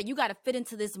perfect. You got to fit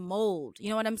into this mold. You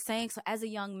know what I'm saying? So as a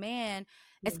young man,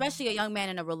 especially a young man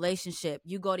in a relationship,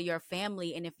 you go to your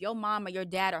family, and if your mom or your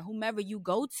dad or whomever you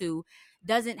go to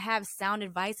doesn't have sound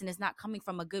advice and it's not coming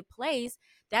from a good place,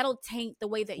 that'll taint the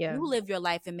way that you live your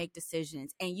life and make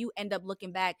decisions. And you end up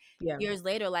looking back years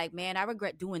later like, man, I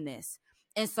regret doing this.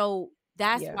 And so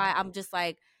that's why I'm just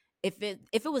like, if it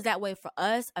was that way for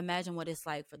us, imagine what it's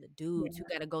like for the dudes who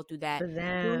got to go through that.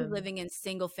 Dudes living in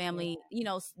single family,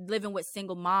 living with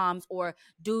single moms, or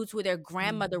dudes who their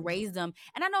grandmother raised them.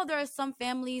 And I know there are some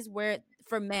families where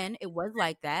for men it was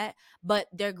like that, but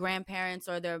their grandparents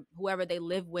or their whoever they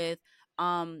live with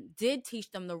did teach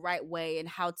them the right way and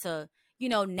how to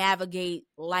navigate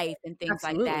life and things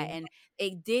like that. And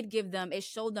it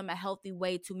showed them a healthy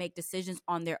way to make decisions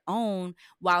on their own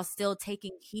while still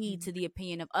taking heed to the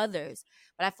opinion of others.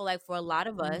 But I feel like for a lot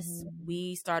of us,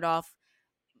 we start off,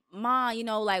 Ma,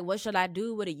 like, what should I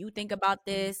do? What do you think about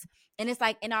this? And it's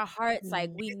like in our hearts, like,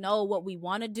 we know what we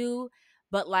want to do,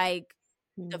 but like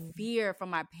the fear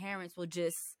from our parents will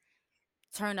just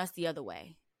turn us the other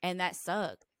way. And that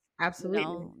sucks.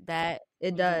 Absolutely. That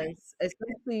it does.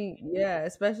 Especially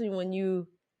when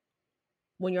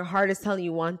your heart is telling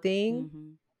you one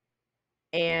thing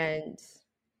and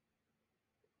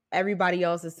everybody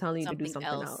else is telling you to do something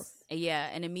else. Yeah,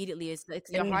 and immediately it's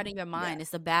your heart and your mind.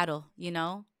 It's a battle,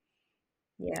 Yeah,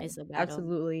 it's a battle.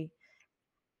 Absolutely.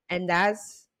 And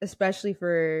that's especially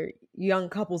for young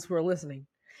couples who are listening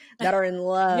that are in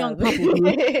love. Young couples,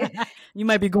 you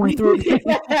might be going through you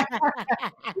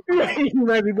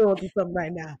might be going through something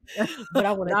right now, but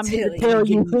I want to tell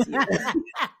you.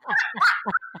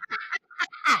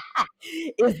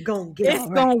 It's gonna get it's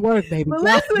gonna work, baby. But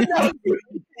listen,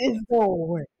 it's gonna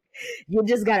work. You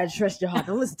just gotta trust your heart.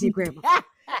 Don't listen to your grandma.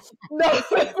 No,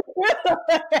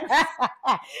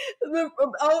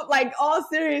 like, all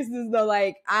seriousness though,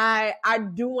 like I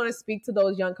do want to speak to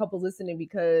those young couples listening,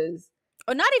 because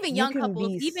or not even young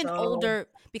couples, even older,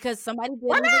 because somebody did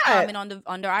leave a comment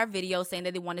under our video saying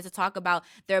that they wanted to talk about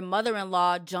their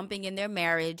mother-in-law jumping in their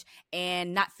marriage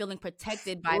and not feeling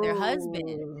protected by their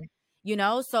husband.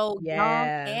 So young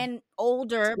and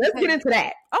older. Let's get into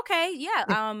that. Okay,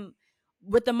 yeah.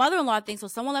 With the mother-in-law thing, so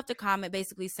someone left a comment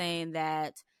basically saying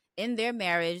that in their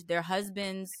marriage, their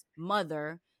husband's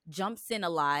mother jumps in a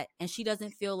lot, and she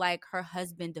doesn't feel like her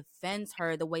husband defends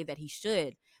her the way that he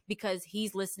should, because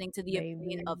he's listening to the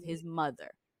opinion of his mother.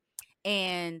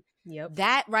 And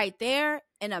that right there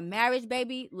in a marriage,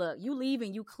 baby, look, you leave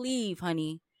and you cleave,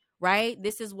 honey, right?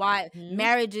 This is why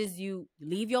marriage is, you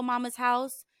leave your mama's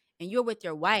house and you're with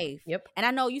your wife. Yep. And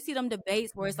I know you see them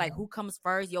debates where it's like who comes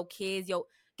first, your kids, your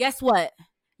guess what?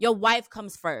 Your wife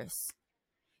comes first.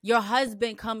 Your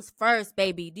husband comes first,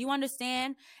 baby. Do you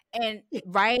understand? And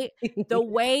right, the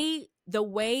way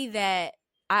that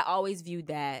I always view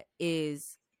that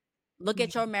is look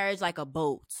at your marriage like a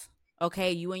boat.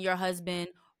 Okay, you and your husband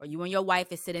or you and your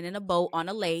wife is sitting in a boat on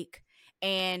a lake,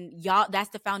 and y'all, that's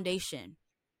the foundation.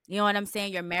 You know what I'm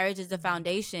saying? Your marriage is the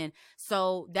foundation.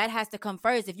 So that has to come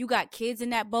first. If you got kids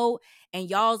in that boat and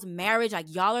y'all's marriage, like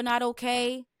y'all are not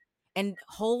okay, and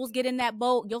holes get in that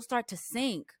boat, you'll start to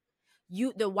sink.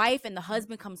 The wife and the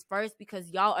husband comes first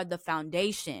because y'all are the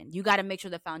foundation. You got to make sure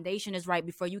the foundation is right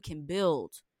before you can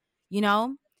build, you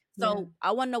know? Yeah. So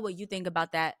I want to know what you think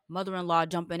about that mother-in-law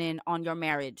jumping in on your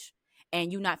marriage and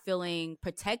you not feeling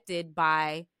protected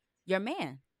by your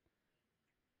man.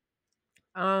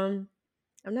 I'm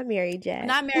not married yet.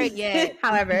 Not married yet.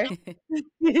 However,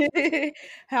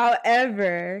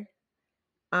 however,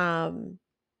 I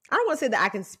don't want to say that I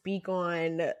can speak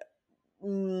on. I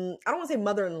don't want to say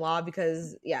mother-in-law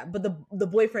because yeah, but the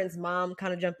boyfriend's mom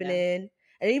kind of jumping Yeah. in,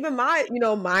 and even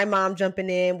my mom jumping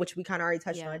in, which we kind of already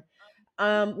touched Yeah.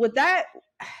 on. With that,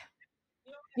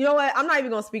 you know what? I'm not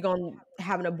even gonna speak on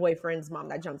having a boyfriend's mom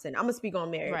that jumps in. I'm gonna speak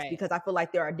on marriage Right. because I feel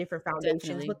like there are different foundations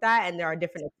Definitely. with that, and there are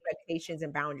different expectations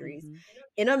and boundaries Hmm.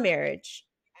 in a marriage.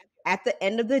 At the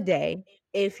end of the day,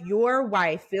 if your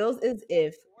wife feels as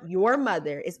if your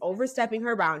mother is overstepping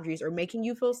her boundaries or making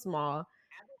you feel small,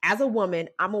 as a woman,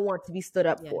 I'm gonna want to be stood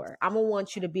up Yes. for. I'm gonna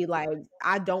want you to be like,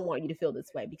 I don't want you to feel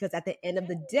this way because at the end of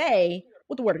the day,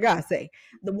 what the word of God say,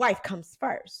 the wife comes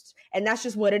first, and that's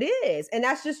just what it is, and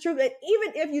that's just true. And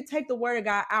even if you take the word of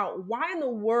God out, why in the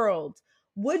world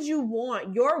would you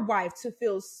want your wife to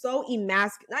feel so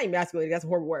not emasculated, that's a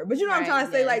horrible word, but you know what I'm Right. trying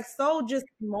to say, Yes. like so just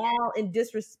small and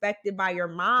disrespected by your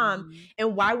mom? Hmm.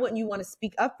 And why wouldn't you want to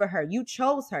speak up for her? You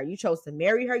chose her. You chose to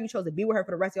marry her. You chose to be with her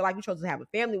for the rest of your life. You chose to have a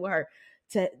family with her.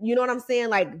 You know what I'm saying?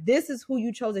 Like this is who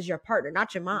you chose as your partner,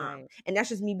 not your mom. Right. And that's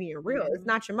just me being real. It's Hmm.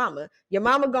 not your mama. Your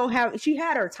mama gonna have, she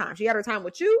had her time. She had her time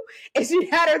with you, and she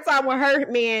had her time with her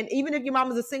man. Even if your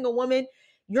mama's a single woman,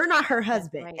 you're not her That's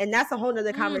husband. right. And that's a whole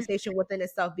nother Mm. conversation within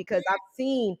itself because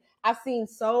I've seen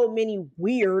so many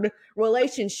weird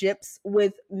relationships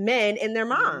with men and their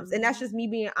moms. And that's Hmm. just me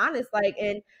being honest. Like,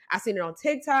 and I've seen it on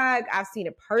TikTok, I've seen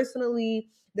it personally.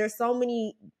 There's so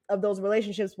many of those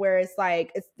relationships where it's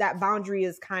like it's that boundary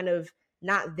is kind of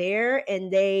not there, and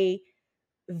they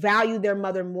value their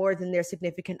mother more than their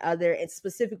significant other, and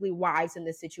specifically wives in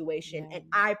this situation. Yeah. And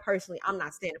I personally, I'm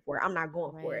not standing for it. I'm not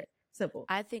going for Right. it. Simple.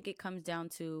 I think it comes down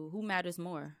to who matters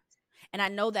more. And I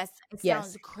know it sounds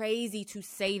Yes. crazy to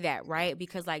say that, right?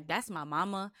 Because like that's my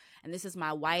mama and this is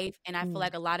my wife. And I feel Mm.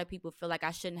 like a lot of people feel like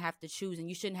I shouldn't have to choose, and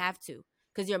you shouldn't have to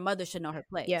because your mother should know her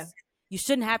Yeah. place. You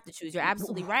shouldn't have to choose. You're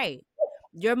absolutely right.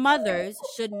 Your mothers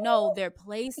should know their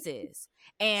places.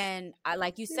 And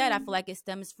like you said, I feel like it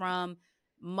stems from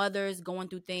mothers going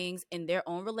through things in their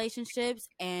own relationships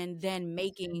and then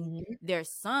making Mhm. their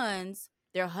sons,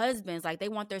 their husbands, like they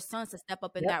want their sons to step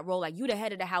up in Yep. that role. Like you the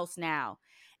head of the house now.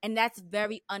 And that's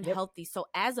very Yep. unhealthy. So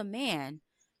as a man,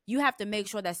 you have to make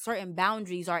sure that certain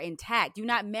boundaries are intact. You're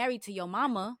not married to your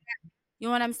mama. You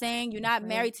know what I'm saying? You're That's not right.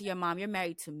 married to your mom. You're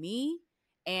married to me.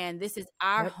 And this is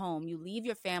our Yep. home. You leave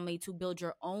your family to build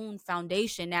your own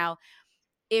foundation. Now,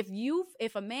 if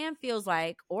a man feels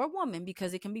like, or a woman,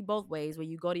 because it can be both ways, where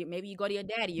you go to maybe you go to your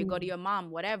daddy, you go to Mm. your mom,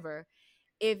 whatever.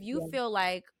 If you Yeah. feel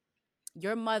like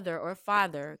your mother or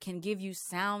father can give you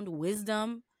sound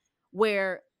wisdom,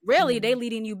 where really Yeah. they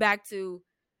leading you back to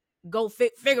go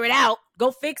figure it out,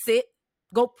 go fix it,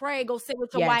 go pray, go sit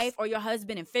with your wife Yes. or your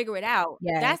husband and figure it out.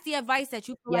 Yes. That's the advice that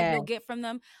you feel like Yes. you'll get from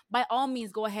them. By all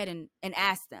means, go ahead and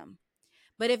ask them.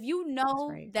 But if you That's know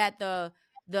right. that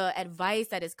the advice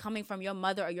that is coming from your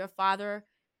mother or your father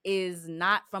is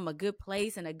not from a good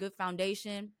place and a good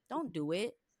foundation, don't do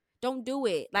it. Don't do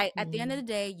it. Like at the end of Mhm. the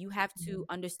day, you have to Mhm.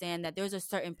 understand that there's a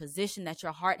certain position that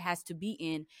your heart has to be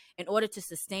in order to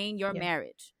sustain your Yeah.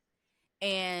 marriage.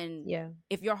 And Yeah.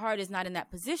 if your heart is not in that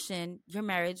position, your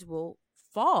marriage will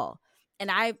fall.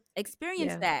 And I've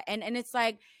experienced Yeah. that. And it's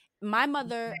like my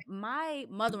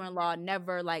mother-in-law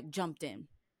never like jumped in.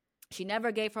 She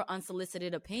never gave her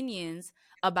unsolicited opinions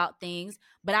about things,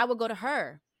 but I would go to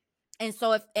her. And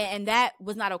so if and that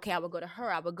was not okay, I would go to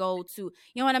her. I would go to, you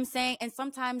know what I'm saying? And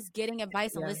sometimes getting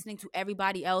advice and Yeah. listening to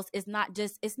everybody else is not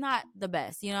just it's not the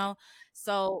best, you know?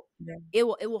 So Yeah. it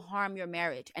will harm your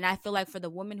marriage. And I feel like for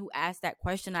the woman who asked that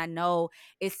question, I know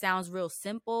it sounds real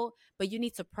simple, but you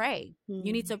need to pray.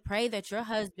 You need Mhm. to pray that your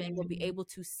husband will be Mhm. able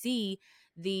to see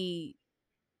the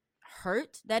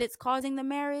hurt that it's causing the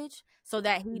marriage, so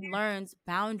that he learns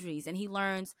boundaries and he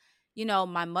learns,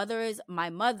 my mother is my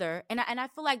mother. And I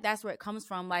feel like that's where it comes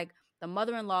from. Like, the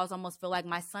mother-in-laws almost feel like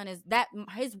my son is that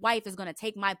his wife is going to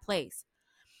take my place.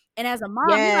 And as a mom,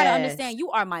 you got to Yes. understand,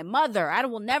 you are my mother. I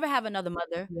will never have another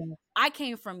mother. Yeah. I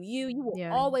came from you. You will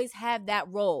Yeah. always have that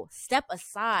role. Step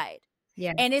aside.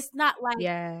 Yeah. And it's not like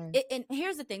Yeah. and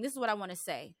here's the thing. This is what I want to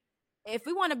say. If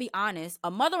we want to be honest,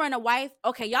 a mother and a wife,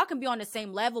 okay, y'all can be on the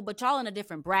same level, but y'all in a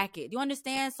different bracket. You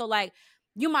understand? So, like,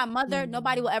 you my mother,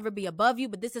 nobody will Mm. ever be above you,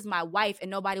 but this is my wife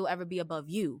and nobody will ever be above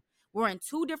you. We're in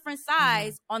two different Mm.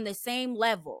 sides on the same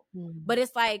level. Mm. But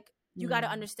it's like, you got to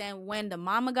Mm. understand when the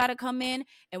mama got to come in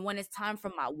and when it's time for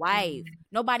my wife. Mm.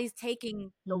 Nobody's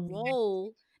taking the Mm.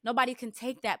 role. Nobody can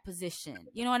take that position.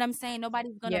 You know what I'm saying?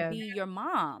 Nobody's going to Yeah. be your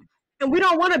mom. And we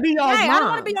don't want to be y'all's Right. I don't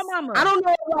want to be your moms. I mama. don't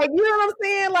know, like, you know what I'm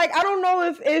saying? Like, I don't know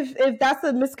if that's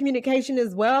a miscommunication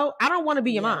as well. I don't want to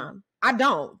be your Yeah. mom. I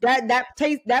don't. That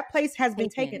place has been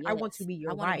taken. Taken, I want to yes. be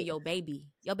your I want to be wife.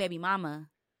 your baby mama.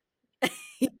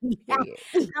 I Period.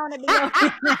 want to be your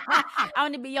I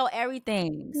want to be your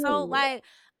everything. So, Period. like,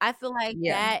 I feel like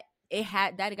Yeah.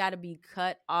 that got to be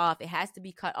cut off. It has to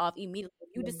be cut off immediately.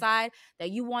 If you Yeah. decide that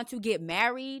you want to get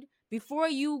married, before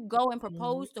you go and Mhm.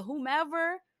 propose to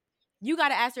whomever, you got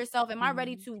to ask yourself, am I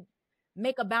ready Mhm. to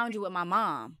make a boundary with my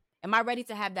mom? Am I ready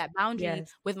to have that boundary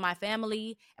Yes. with my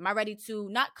family? Am I ready to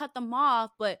not cut them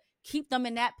off, but keep them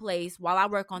in that place while I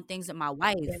work on things with my Yeah.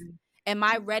 wife? Am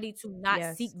I ready to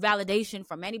not seek Yes. validation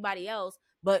from anybody else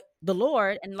but the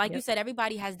Lord? And like you Yep. said,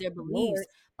 everybody has their Lord. beliefs,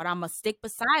 but I'm going to stick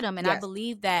beside them. And I Yes.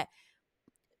 believe that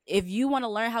if you want to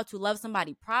learn how to love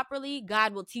somebody properly,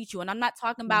 God will teach you. And I'm not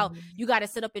talking about Mhm. you got to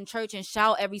sit up in church and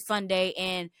shout every Sunday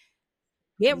and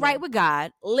get Yeah. right with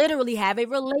God, literally have a Yeah.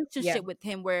 relationship with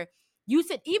him where you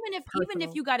said, even if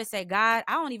Personal. you got to say, God,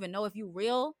 I don't even know if you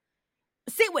real,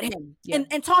 sit with him Yeah.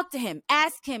 and talk to him.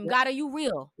 Ask him, Yep. God, are you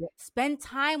real? Yep. Spend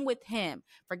time with him.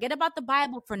 Forget about the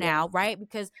Bible for Yeah. now, right?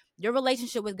 Because your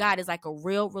relationship with God is like a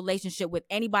real relationship with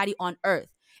anybody on earth.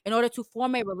 In order to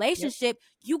form a Yep. relationship,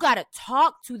 you got to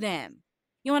talk to them.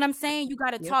 You know what I'm saying? You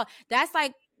got to Yep. talk. That's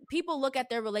like, people look at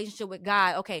their relationship with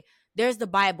God. Okay, there's the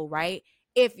Bible, right?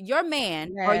 If your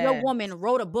man or your Yes. woman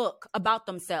wrote a book about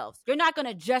themselves, you're not going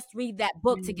to just read that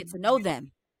book to get to know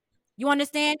them. You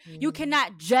understand? You Mm.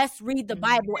 cannot just read the Mm.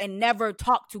 Bible and never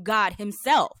talk to God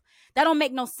himself. That don't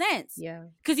make no sense. Yeah.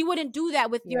 Because you wouldn't do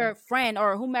that with Yeah. your friend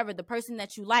or whomever, the person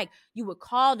that you like. You would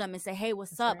call them and say, hey,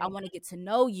 what's That's up? I right. want to get to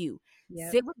know you.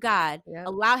 Yep. Sit with God. Yep.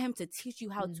 Allow him to teach you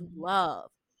how to Mhm.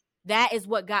 love. That is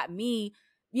what got me.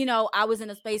 I was in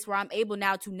a space where I'm able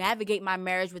now to navigate my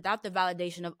marriage without the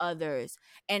validation of others,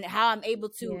 and how I'm able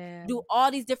to Yeah. do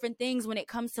all these different things when it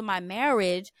comes to my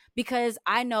marriage, because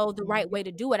I know the right way Yep.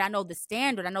 to do it. I know the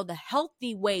standard. I know the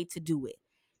healthy way to do it,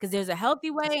 because there's a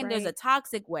healthy way That's and there's a right.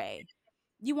 toxic way.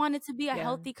 You want it to be a Yeah.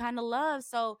 healthy kind of love.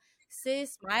 So,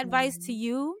 sis, my advice to Mhm.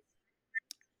 you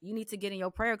need to get in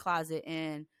your prayer closet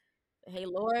and, hey,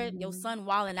 Lord, your Mhm. son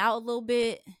wilding out a little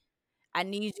bit. I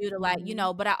need you to, like,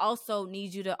 Mhm. but I also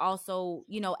need you to also,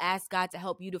 ask God to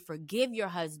help you to forgive your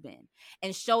husband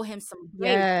and show him some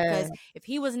grace, Yeah. because if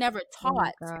he was never Oh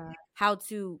my taught God. how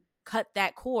to cut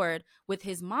that cord with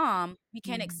his mom, we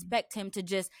can't Mhm. expect him to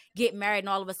just get married and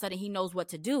all of a sudden he knows what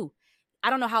to do. I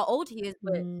don't know how old he is,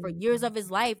 but for Mhm. years of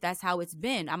his life, that's how it's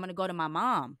been. I'm going to go to my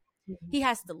mom. Mhm. He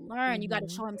has to learn. You got to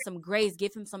Mhm. show him some grace,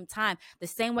 give him some time. The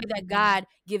same way that Mhm. God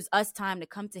gives us time to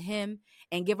come to him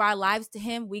and give our lives to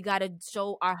him, we got to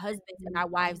show our husbands and our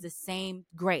wives Mhm. the same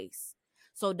grace.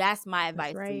 So that's my That's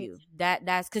advice to right. you.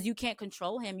 That's because you can't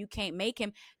control him. You can't make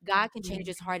him. God can change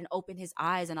his Mhm. heart and open his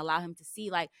eyes and allow him to see,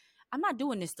 like, I'm not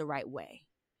doing this the right way.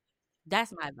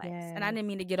 That's my advice. And I Yes. didn't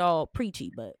mean to get all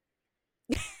preachy, but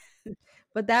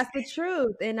But that's the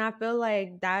truth. And I feel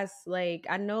like that's like,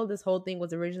 I know this whole thing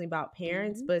was originally about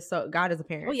parents, Mhm. but so God is a Oh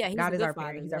parent. yeah, he's God a is good our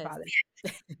parent. father. He's our Yes.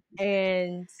 father.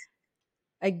 And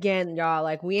again, y'all,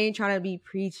 like, we ain't trying to be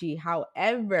preachy.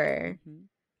 However, Mhm.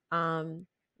 um,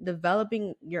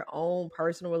 developing your own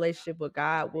personal relationship with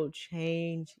God will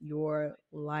change your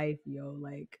life, yo.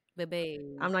 Like,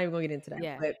 Baby. I'm not even gonna get into that,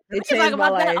 Yeah. but We it can talk changed my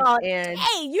about that life. all And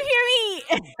day. You hear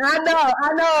me?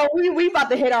 I know. We about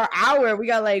to hit our hour. We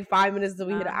got like 5 minutes till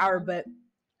we hit an hour. Uh-huh. But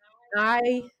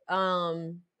I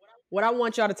what I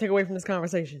want y'all to take away from this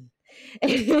conversation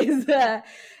is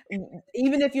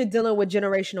even if you're dealing with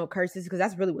generational curses, because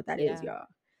that's really what that is, Yeah. y'all.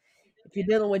 If you're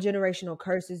dealing with generational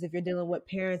curses, if you're dealing with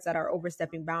parents that are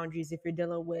overstepping boundaries, if you're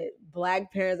dealing with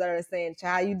Black parents that are saying,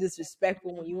 child, you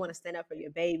disrespectful when you want to stand up for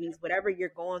your babies, whatever you're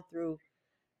going through,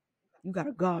 you got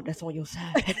a God that's on your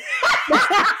side.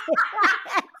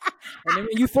 And then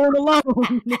when you fall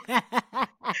alone.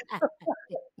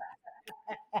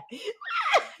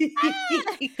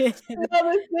 No,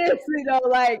 but seriously though,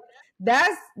 like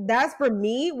that's for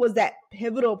me was that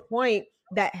pivotal point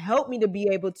that helped me to be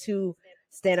able to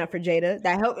stand up for Jada.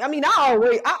 That helped. I mean,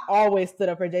 I always stood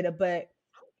up for Jada, but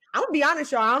I'm gonna be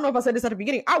honest, y'all. I don't know if I said this at the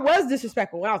beginning. I was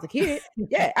disrespectful when I was a kid.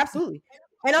 Yeah, absolutely.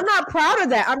 And I'm not proud of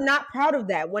that. I'm not proud of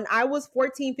that. When I was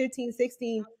 14, 15,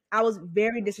 16, I was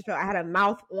very disrespectful. I had a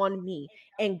mouth on me.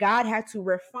 And God had to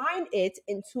refine it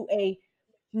into a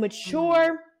Mm,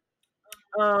 mature,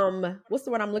 what's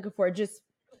the word I'm looking for, just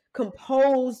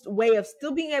composed way of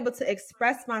still being able to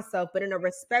express myself, but in a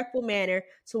respectful manner,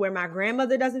 to where my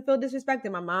grandmother doesn't feel disrespected,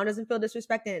 my mom doesn't feel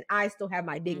disrespected, and I still have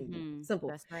my dignity. mm-hmm. Simple.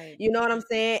 That's right. You know what I'm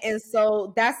saying? And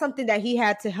so that's something that he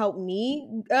had to help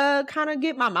me kind of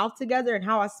get my mouth together, and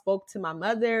how I spoke to my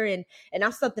mother, and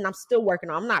that's something I'm still working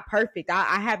on. I'm not perfect.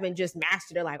 I haven't just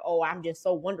mastered it like, oh, I'm just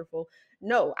so wonderful.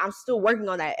 No, I'm still working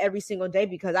on that every single day,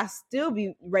 because I still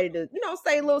be ready to,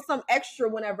 say a little something extra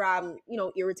whenever I'm,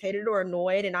 irritated or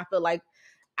annoyed, and I feel like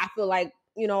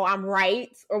I'm right,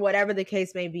 or whatever the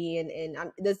case may be. And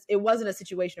it wasn't a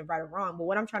situation of right or wrong, but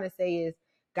what I'm trying to say is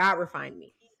God refined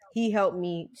me. He helped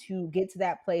me to get to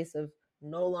that place of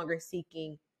no longer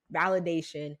seeking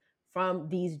validation from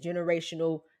these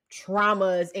generational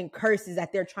traumas and curses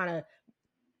that they're trying to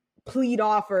plead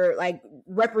off or like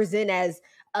represent as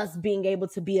us being able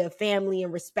to be a family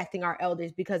and respecting our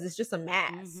elders, because it's just a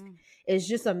mask. Mm-hmm. It's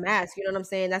just a mask. You know what I'm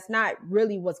saying? That's not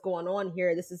really what's going on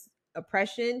here. This is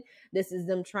oppression. This is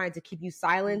them trying to keep you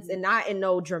silent, Mm-hmm. and not in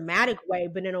no dramatic way,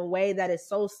 but in a way that is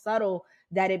so subtle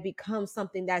that it becomes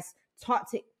something that's taught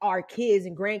to our kids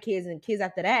and grandkids and kids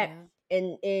after that. Yeah.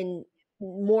 And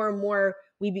more and more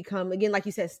we become, again, like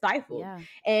you said, stifled. Yeah.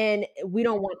 And we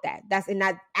don't want that.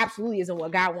 That absolutely isn't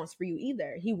what God wants for you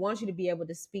either. He wants you to be able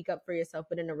to speak up for yourself,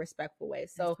 but in a respectful way.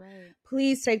 That's So right.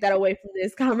 please take that away from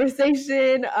this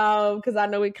conversation, because I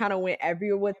know we kind of went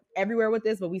everywhere with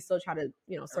this, but we still try to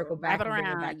circle Wrap back it and bring it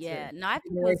around. back to Yeah. No, I think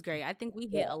it was generations. great. I think we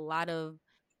Yeah, hit a lot of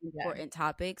yeah, important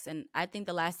topics. And I think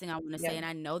the last thing I want to say, yeah. and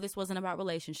I know this wasn't about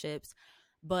relationships,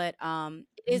 but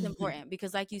it is important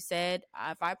because like you said,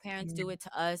 if our parents do it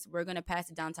to us, we're gonna pass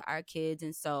it down to our kids.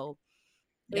 And so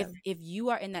Yeah, if you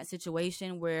are in that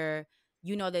situation where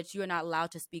you know that you're not allowed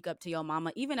to speak up to your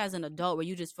mama, even as an adult, where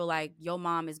you just feel like your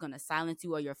mom is gonna silence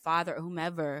you, or your father, or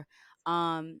whomever,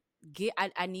 um,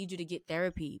 I need you to get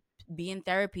therapy. Be in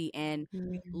therapy and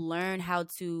yeah. learn how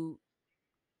to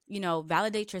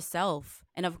validate yourself.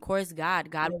 And of course, God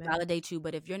will Amen. validate you.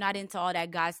 But if you're not into all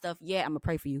that God stuff, yeah, I'm gonna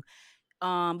pray for you.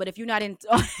 But if you're not into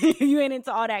if you ain't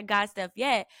into all that God stuff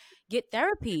yet, get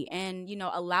therapy and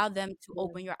allow them to Yeah,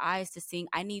 open your eyes to seeing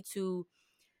I need to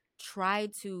try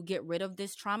to get rid of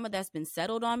this trauma that's been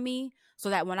settled on me, so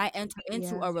that when I enter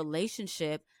into yeah, a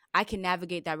relationship, I can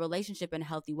navigate that relationship in a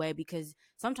healthy way. Because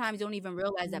sometimes you don't even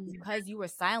realize that mm, because you were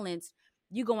silenced,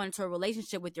 you go into a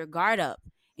relationship with your guard up,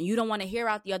 and you don't want to hear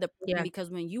out the other person yeah, because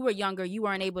when you were younger, you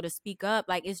weren't able to speak up.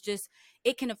 Like,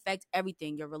 it can affect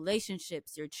everything, your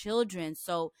relationships, your children.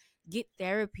 So get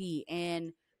therapy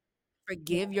and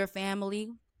forgive your family.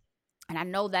 And I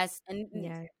know and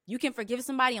yeah, you can forgive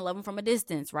somebody and love them from a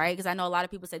distance, right? Because I know a lot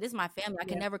of people say, "This is my family. I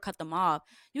can yeah, never cut them off."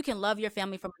 You can love your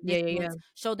family from a yeah, yeah, distance,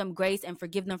 show them grace, and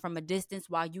forgive them from a distance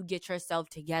while you get yourself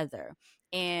together.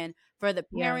 And for the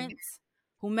yeah, parents,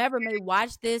 whomever may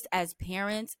watch this as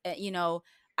parents,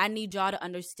 I need y'all to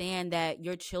understand that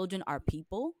your children are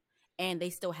people and they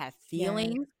still have yeah,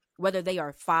 feelings, whether they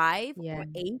are 5 yeah, or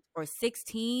 8 or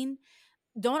 16.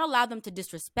 Don't allow them to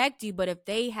disrespect you, but if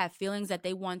they have feelings that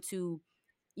they want to,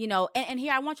 and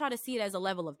here I want y'all to see it as a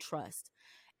level of trust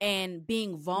and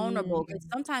being vulnerable, because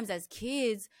mm, sometimes as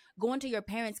kids, going to your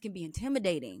parents can be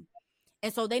intimidating.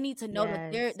 And so they need to know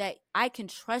that yes, I can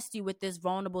trust you with this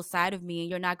vulnerable side of me and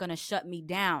you're not going to shut me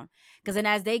down. Because then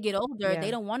as they get older, they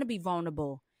yeah, don't want to be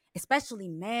vulnerable, especially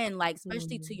men, like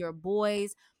especially to mm, your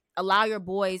boys. Allow your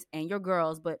boys and your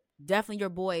girls, but definitely your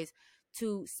boys,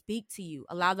 to speak to you.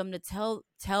 Allow them to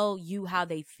tell you how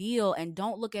they feel, and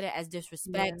don't look at it as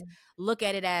yeah, disrespect. Look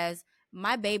at it as,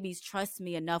 my babies trust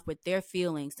me enough with their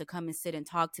feelings to come and sit and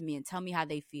talk to me and tell me how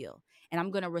they feel. And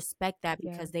I'm going to respect that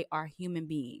yeah, because they are human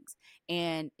beings.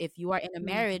 And if you are in a mm,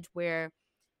 marriage where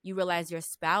you realize your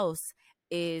spouse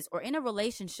is, or in a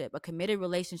relationship, a committed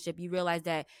relationship, you realize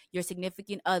that your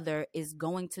significant other is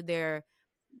going to their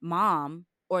mom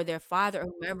or their father or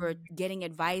whoever mm, getting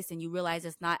advice, and you realize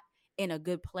it's not in a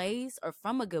good place or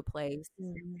from a good place,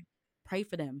 mm, pray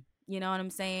for them. You know what I'm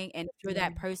saying? And if you're yeah,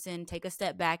 that person, take a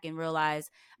step back and realize,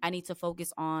 I need to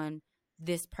focus on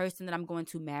this person that I'm going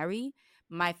to marry.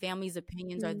 My family's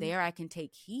opinions are mm, there. I can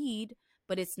take heed,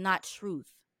 but it's not truth.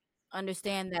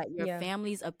 Understand that your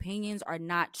family's opinions are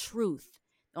not truth.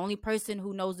 The only person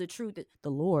who knows the truth is the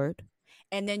Lord.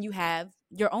 And then you have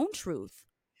your own truth.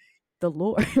 The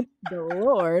Lord. The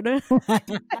Lord. And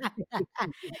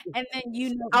then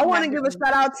you know I want to give a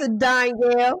shout out to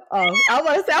Danielle. Oh, I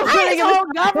want to say I want to his give whole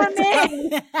a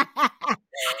government.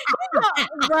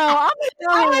 Bro, I'm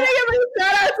I want to give a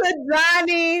shout out to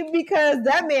Johnny because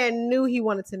that man knew he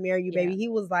wanted to marry you, baby. He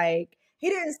was like, he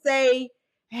didn't say,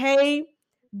 "Hey,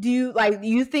 do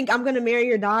you think I'm gonna marry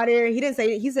your daughter?" He didn't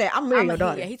say. He said, "I'm gonna marry your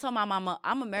daughter." He told my mama,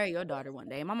 "I'm gonna marry your daughter one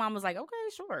day." And my mom was like, "Okay,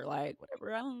 sure, like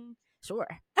whatever, sure."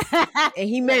 And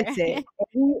he meant it.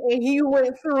 And he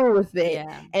went through with it.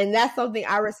 Yeah. And that's something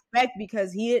I respect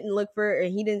because he didn't look for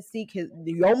and he didn't seek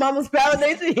your mama's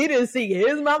validation. He didn't seek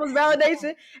his mama's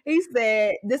validation. He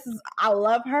said, I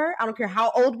love her. I don't care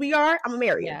how old we are. I'm gonna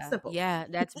marry her. Simple. Yeah,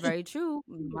 that's very true.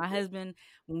 My husband,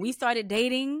 when we started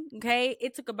dating, okay,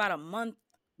 it took about a month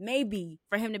maybe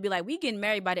for him to be like, we getting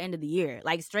married by the end of the year,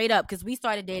 like straight up, because we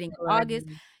started dating in August.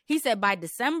 He said by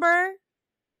December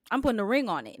I'm putting a ring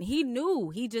on it. And he knew.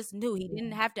 He just knew. He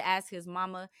didn't have to ask his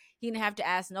mama. He didn't have to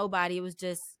ask nobody. It was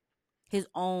just his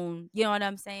own. You know what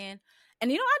I'm saying?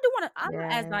 And I do want to. I'm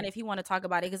gonna ask Donnie if he want to talk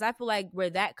about it because I feel like where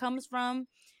that comes from,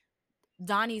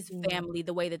 Donnie's family,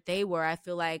 the way that they were, I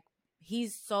feel like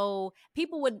he's so they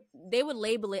would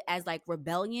label it as like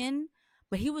rebellion,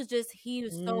 but he was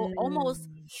so almost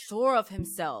sure of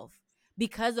himself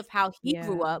because of how he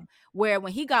grew up, where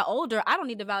when he got older, I don't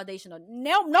need the validation of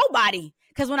nobody.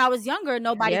 Because when I was younger,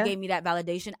 nobody gave me that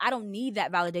validation. I don't need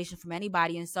that validation from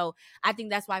anybody. And so I think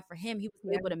that's why for him, he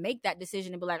was able to make that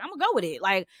decision and be like, I'm gonna go with it.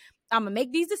 Like, I'm gonna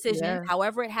make these decisions.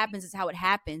 However it happens is how it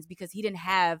happens, because he didn't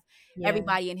have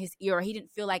everybody in his ear, or he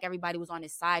didn't feel like everybody was on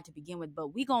his side to begin with. But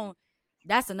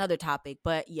that's another topic.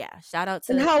 But yeah, shout out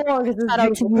to. And how long has this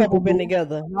beautiful couple been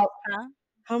together?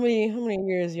 How many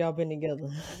years y'all been together?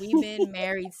 We've been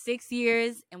married 6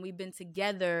 years and we've been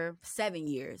together 7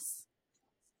 years.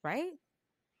 Right?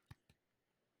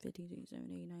 15,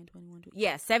 17, 18, 21, 20.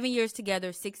 Yeah, 7 years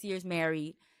together, 6 years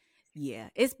married. Yeah,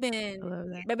 it's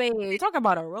been, baby, talk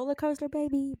about a roller coaster,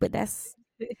 baby. But that's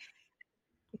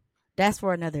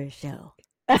for another show.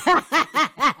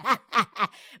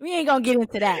 We ain't gonna get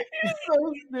into that.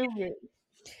 So stupid.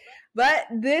 But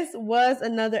this was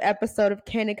another episode of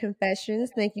Candid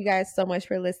Confessions. Thank you guys so much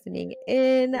for listening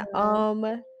in. I'm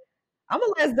gonna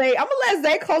let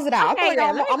Zay close it out. Okay,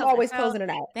 I'm always closing it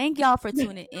out. Thank y'all for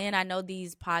tuning in. I know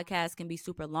these podcasts can be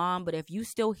super long, but if you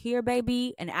still here,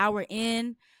 baby, an hour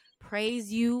in,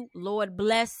 praise you. Lord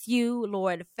bless you.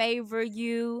 Lord favor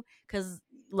you. Because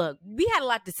look, we had a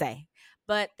lot to say.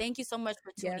 But thank you so much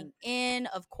for tuning in.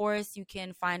 Of course, you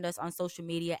can find us on social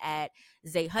media at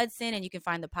Zay Hudson, and you can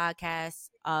find the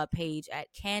podcast page at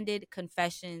Candid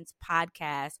Confessions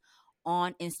Podcast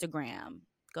on Instagram.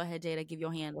 Go ahead, Jada, give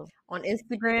your handle. On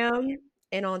Instagram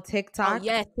and on TikTok. Oh,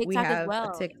 yes, TikTok we have as well.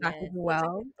 A TikTok as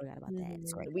well. Forgot about that.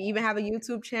 It's great. We even have a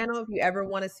YouTube channel if you ever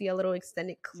want to see a little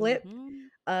extended clip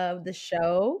of the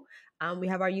show. We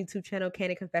have our YouTube channel,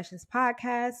 Candid Confessions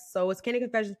Podcast. So it's Candid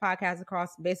Confessions Podcast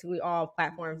across basically all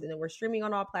platforms. And then we're streaming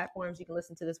on all platforms. You can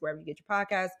listen to this wherever you get your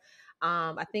podcast.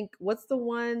 I think, what's the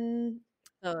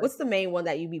main one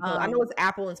that you be posting? I know it's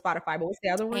Apple and Spotify, but what's the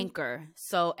other one? Anchor.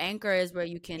 So Anchor is where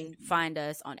you can find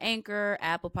us on Anchor,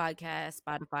 Apple Podcasts,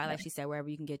 Spotify, like she said, wherever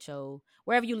you can get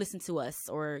wherever you listen to us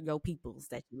or your peoples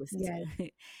that you listen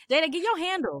to. Jada, get your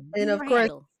handle. And of course,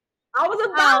 handle. I was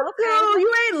about to.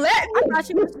 You ain't letting me. I thought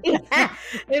you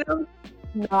were.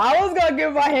 No, I was gonna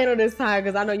give my handle this time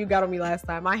because I know you got on me last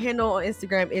time. My handle on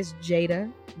Instagram is Jada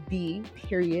B.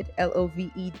 Loved.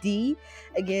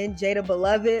 Again, Jada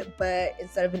Beloved, but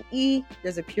instead of an E,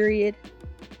 there's a period.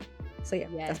 So yeah,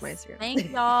 that's my Instagram.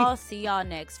 Thank y'all. See y'all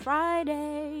next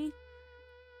Friday.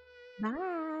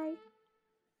 Bye.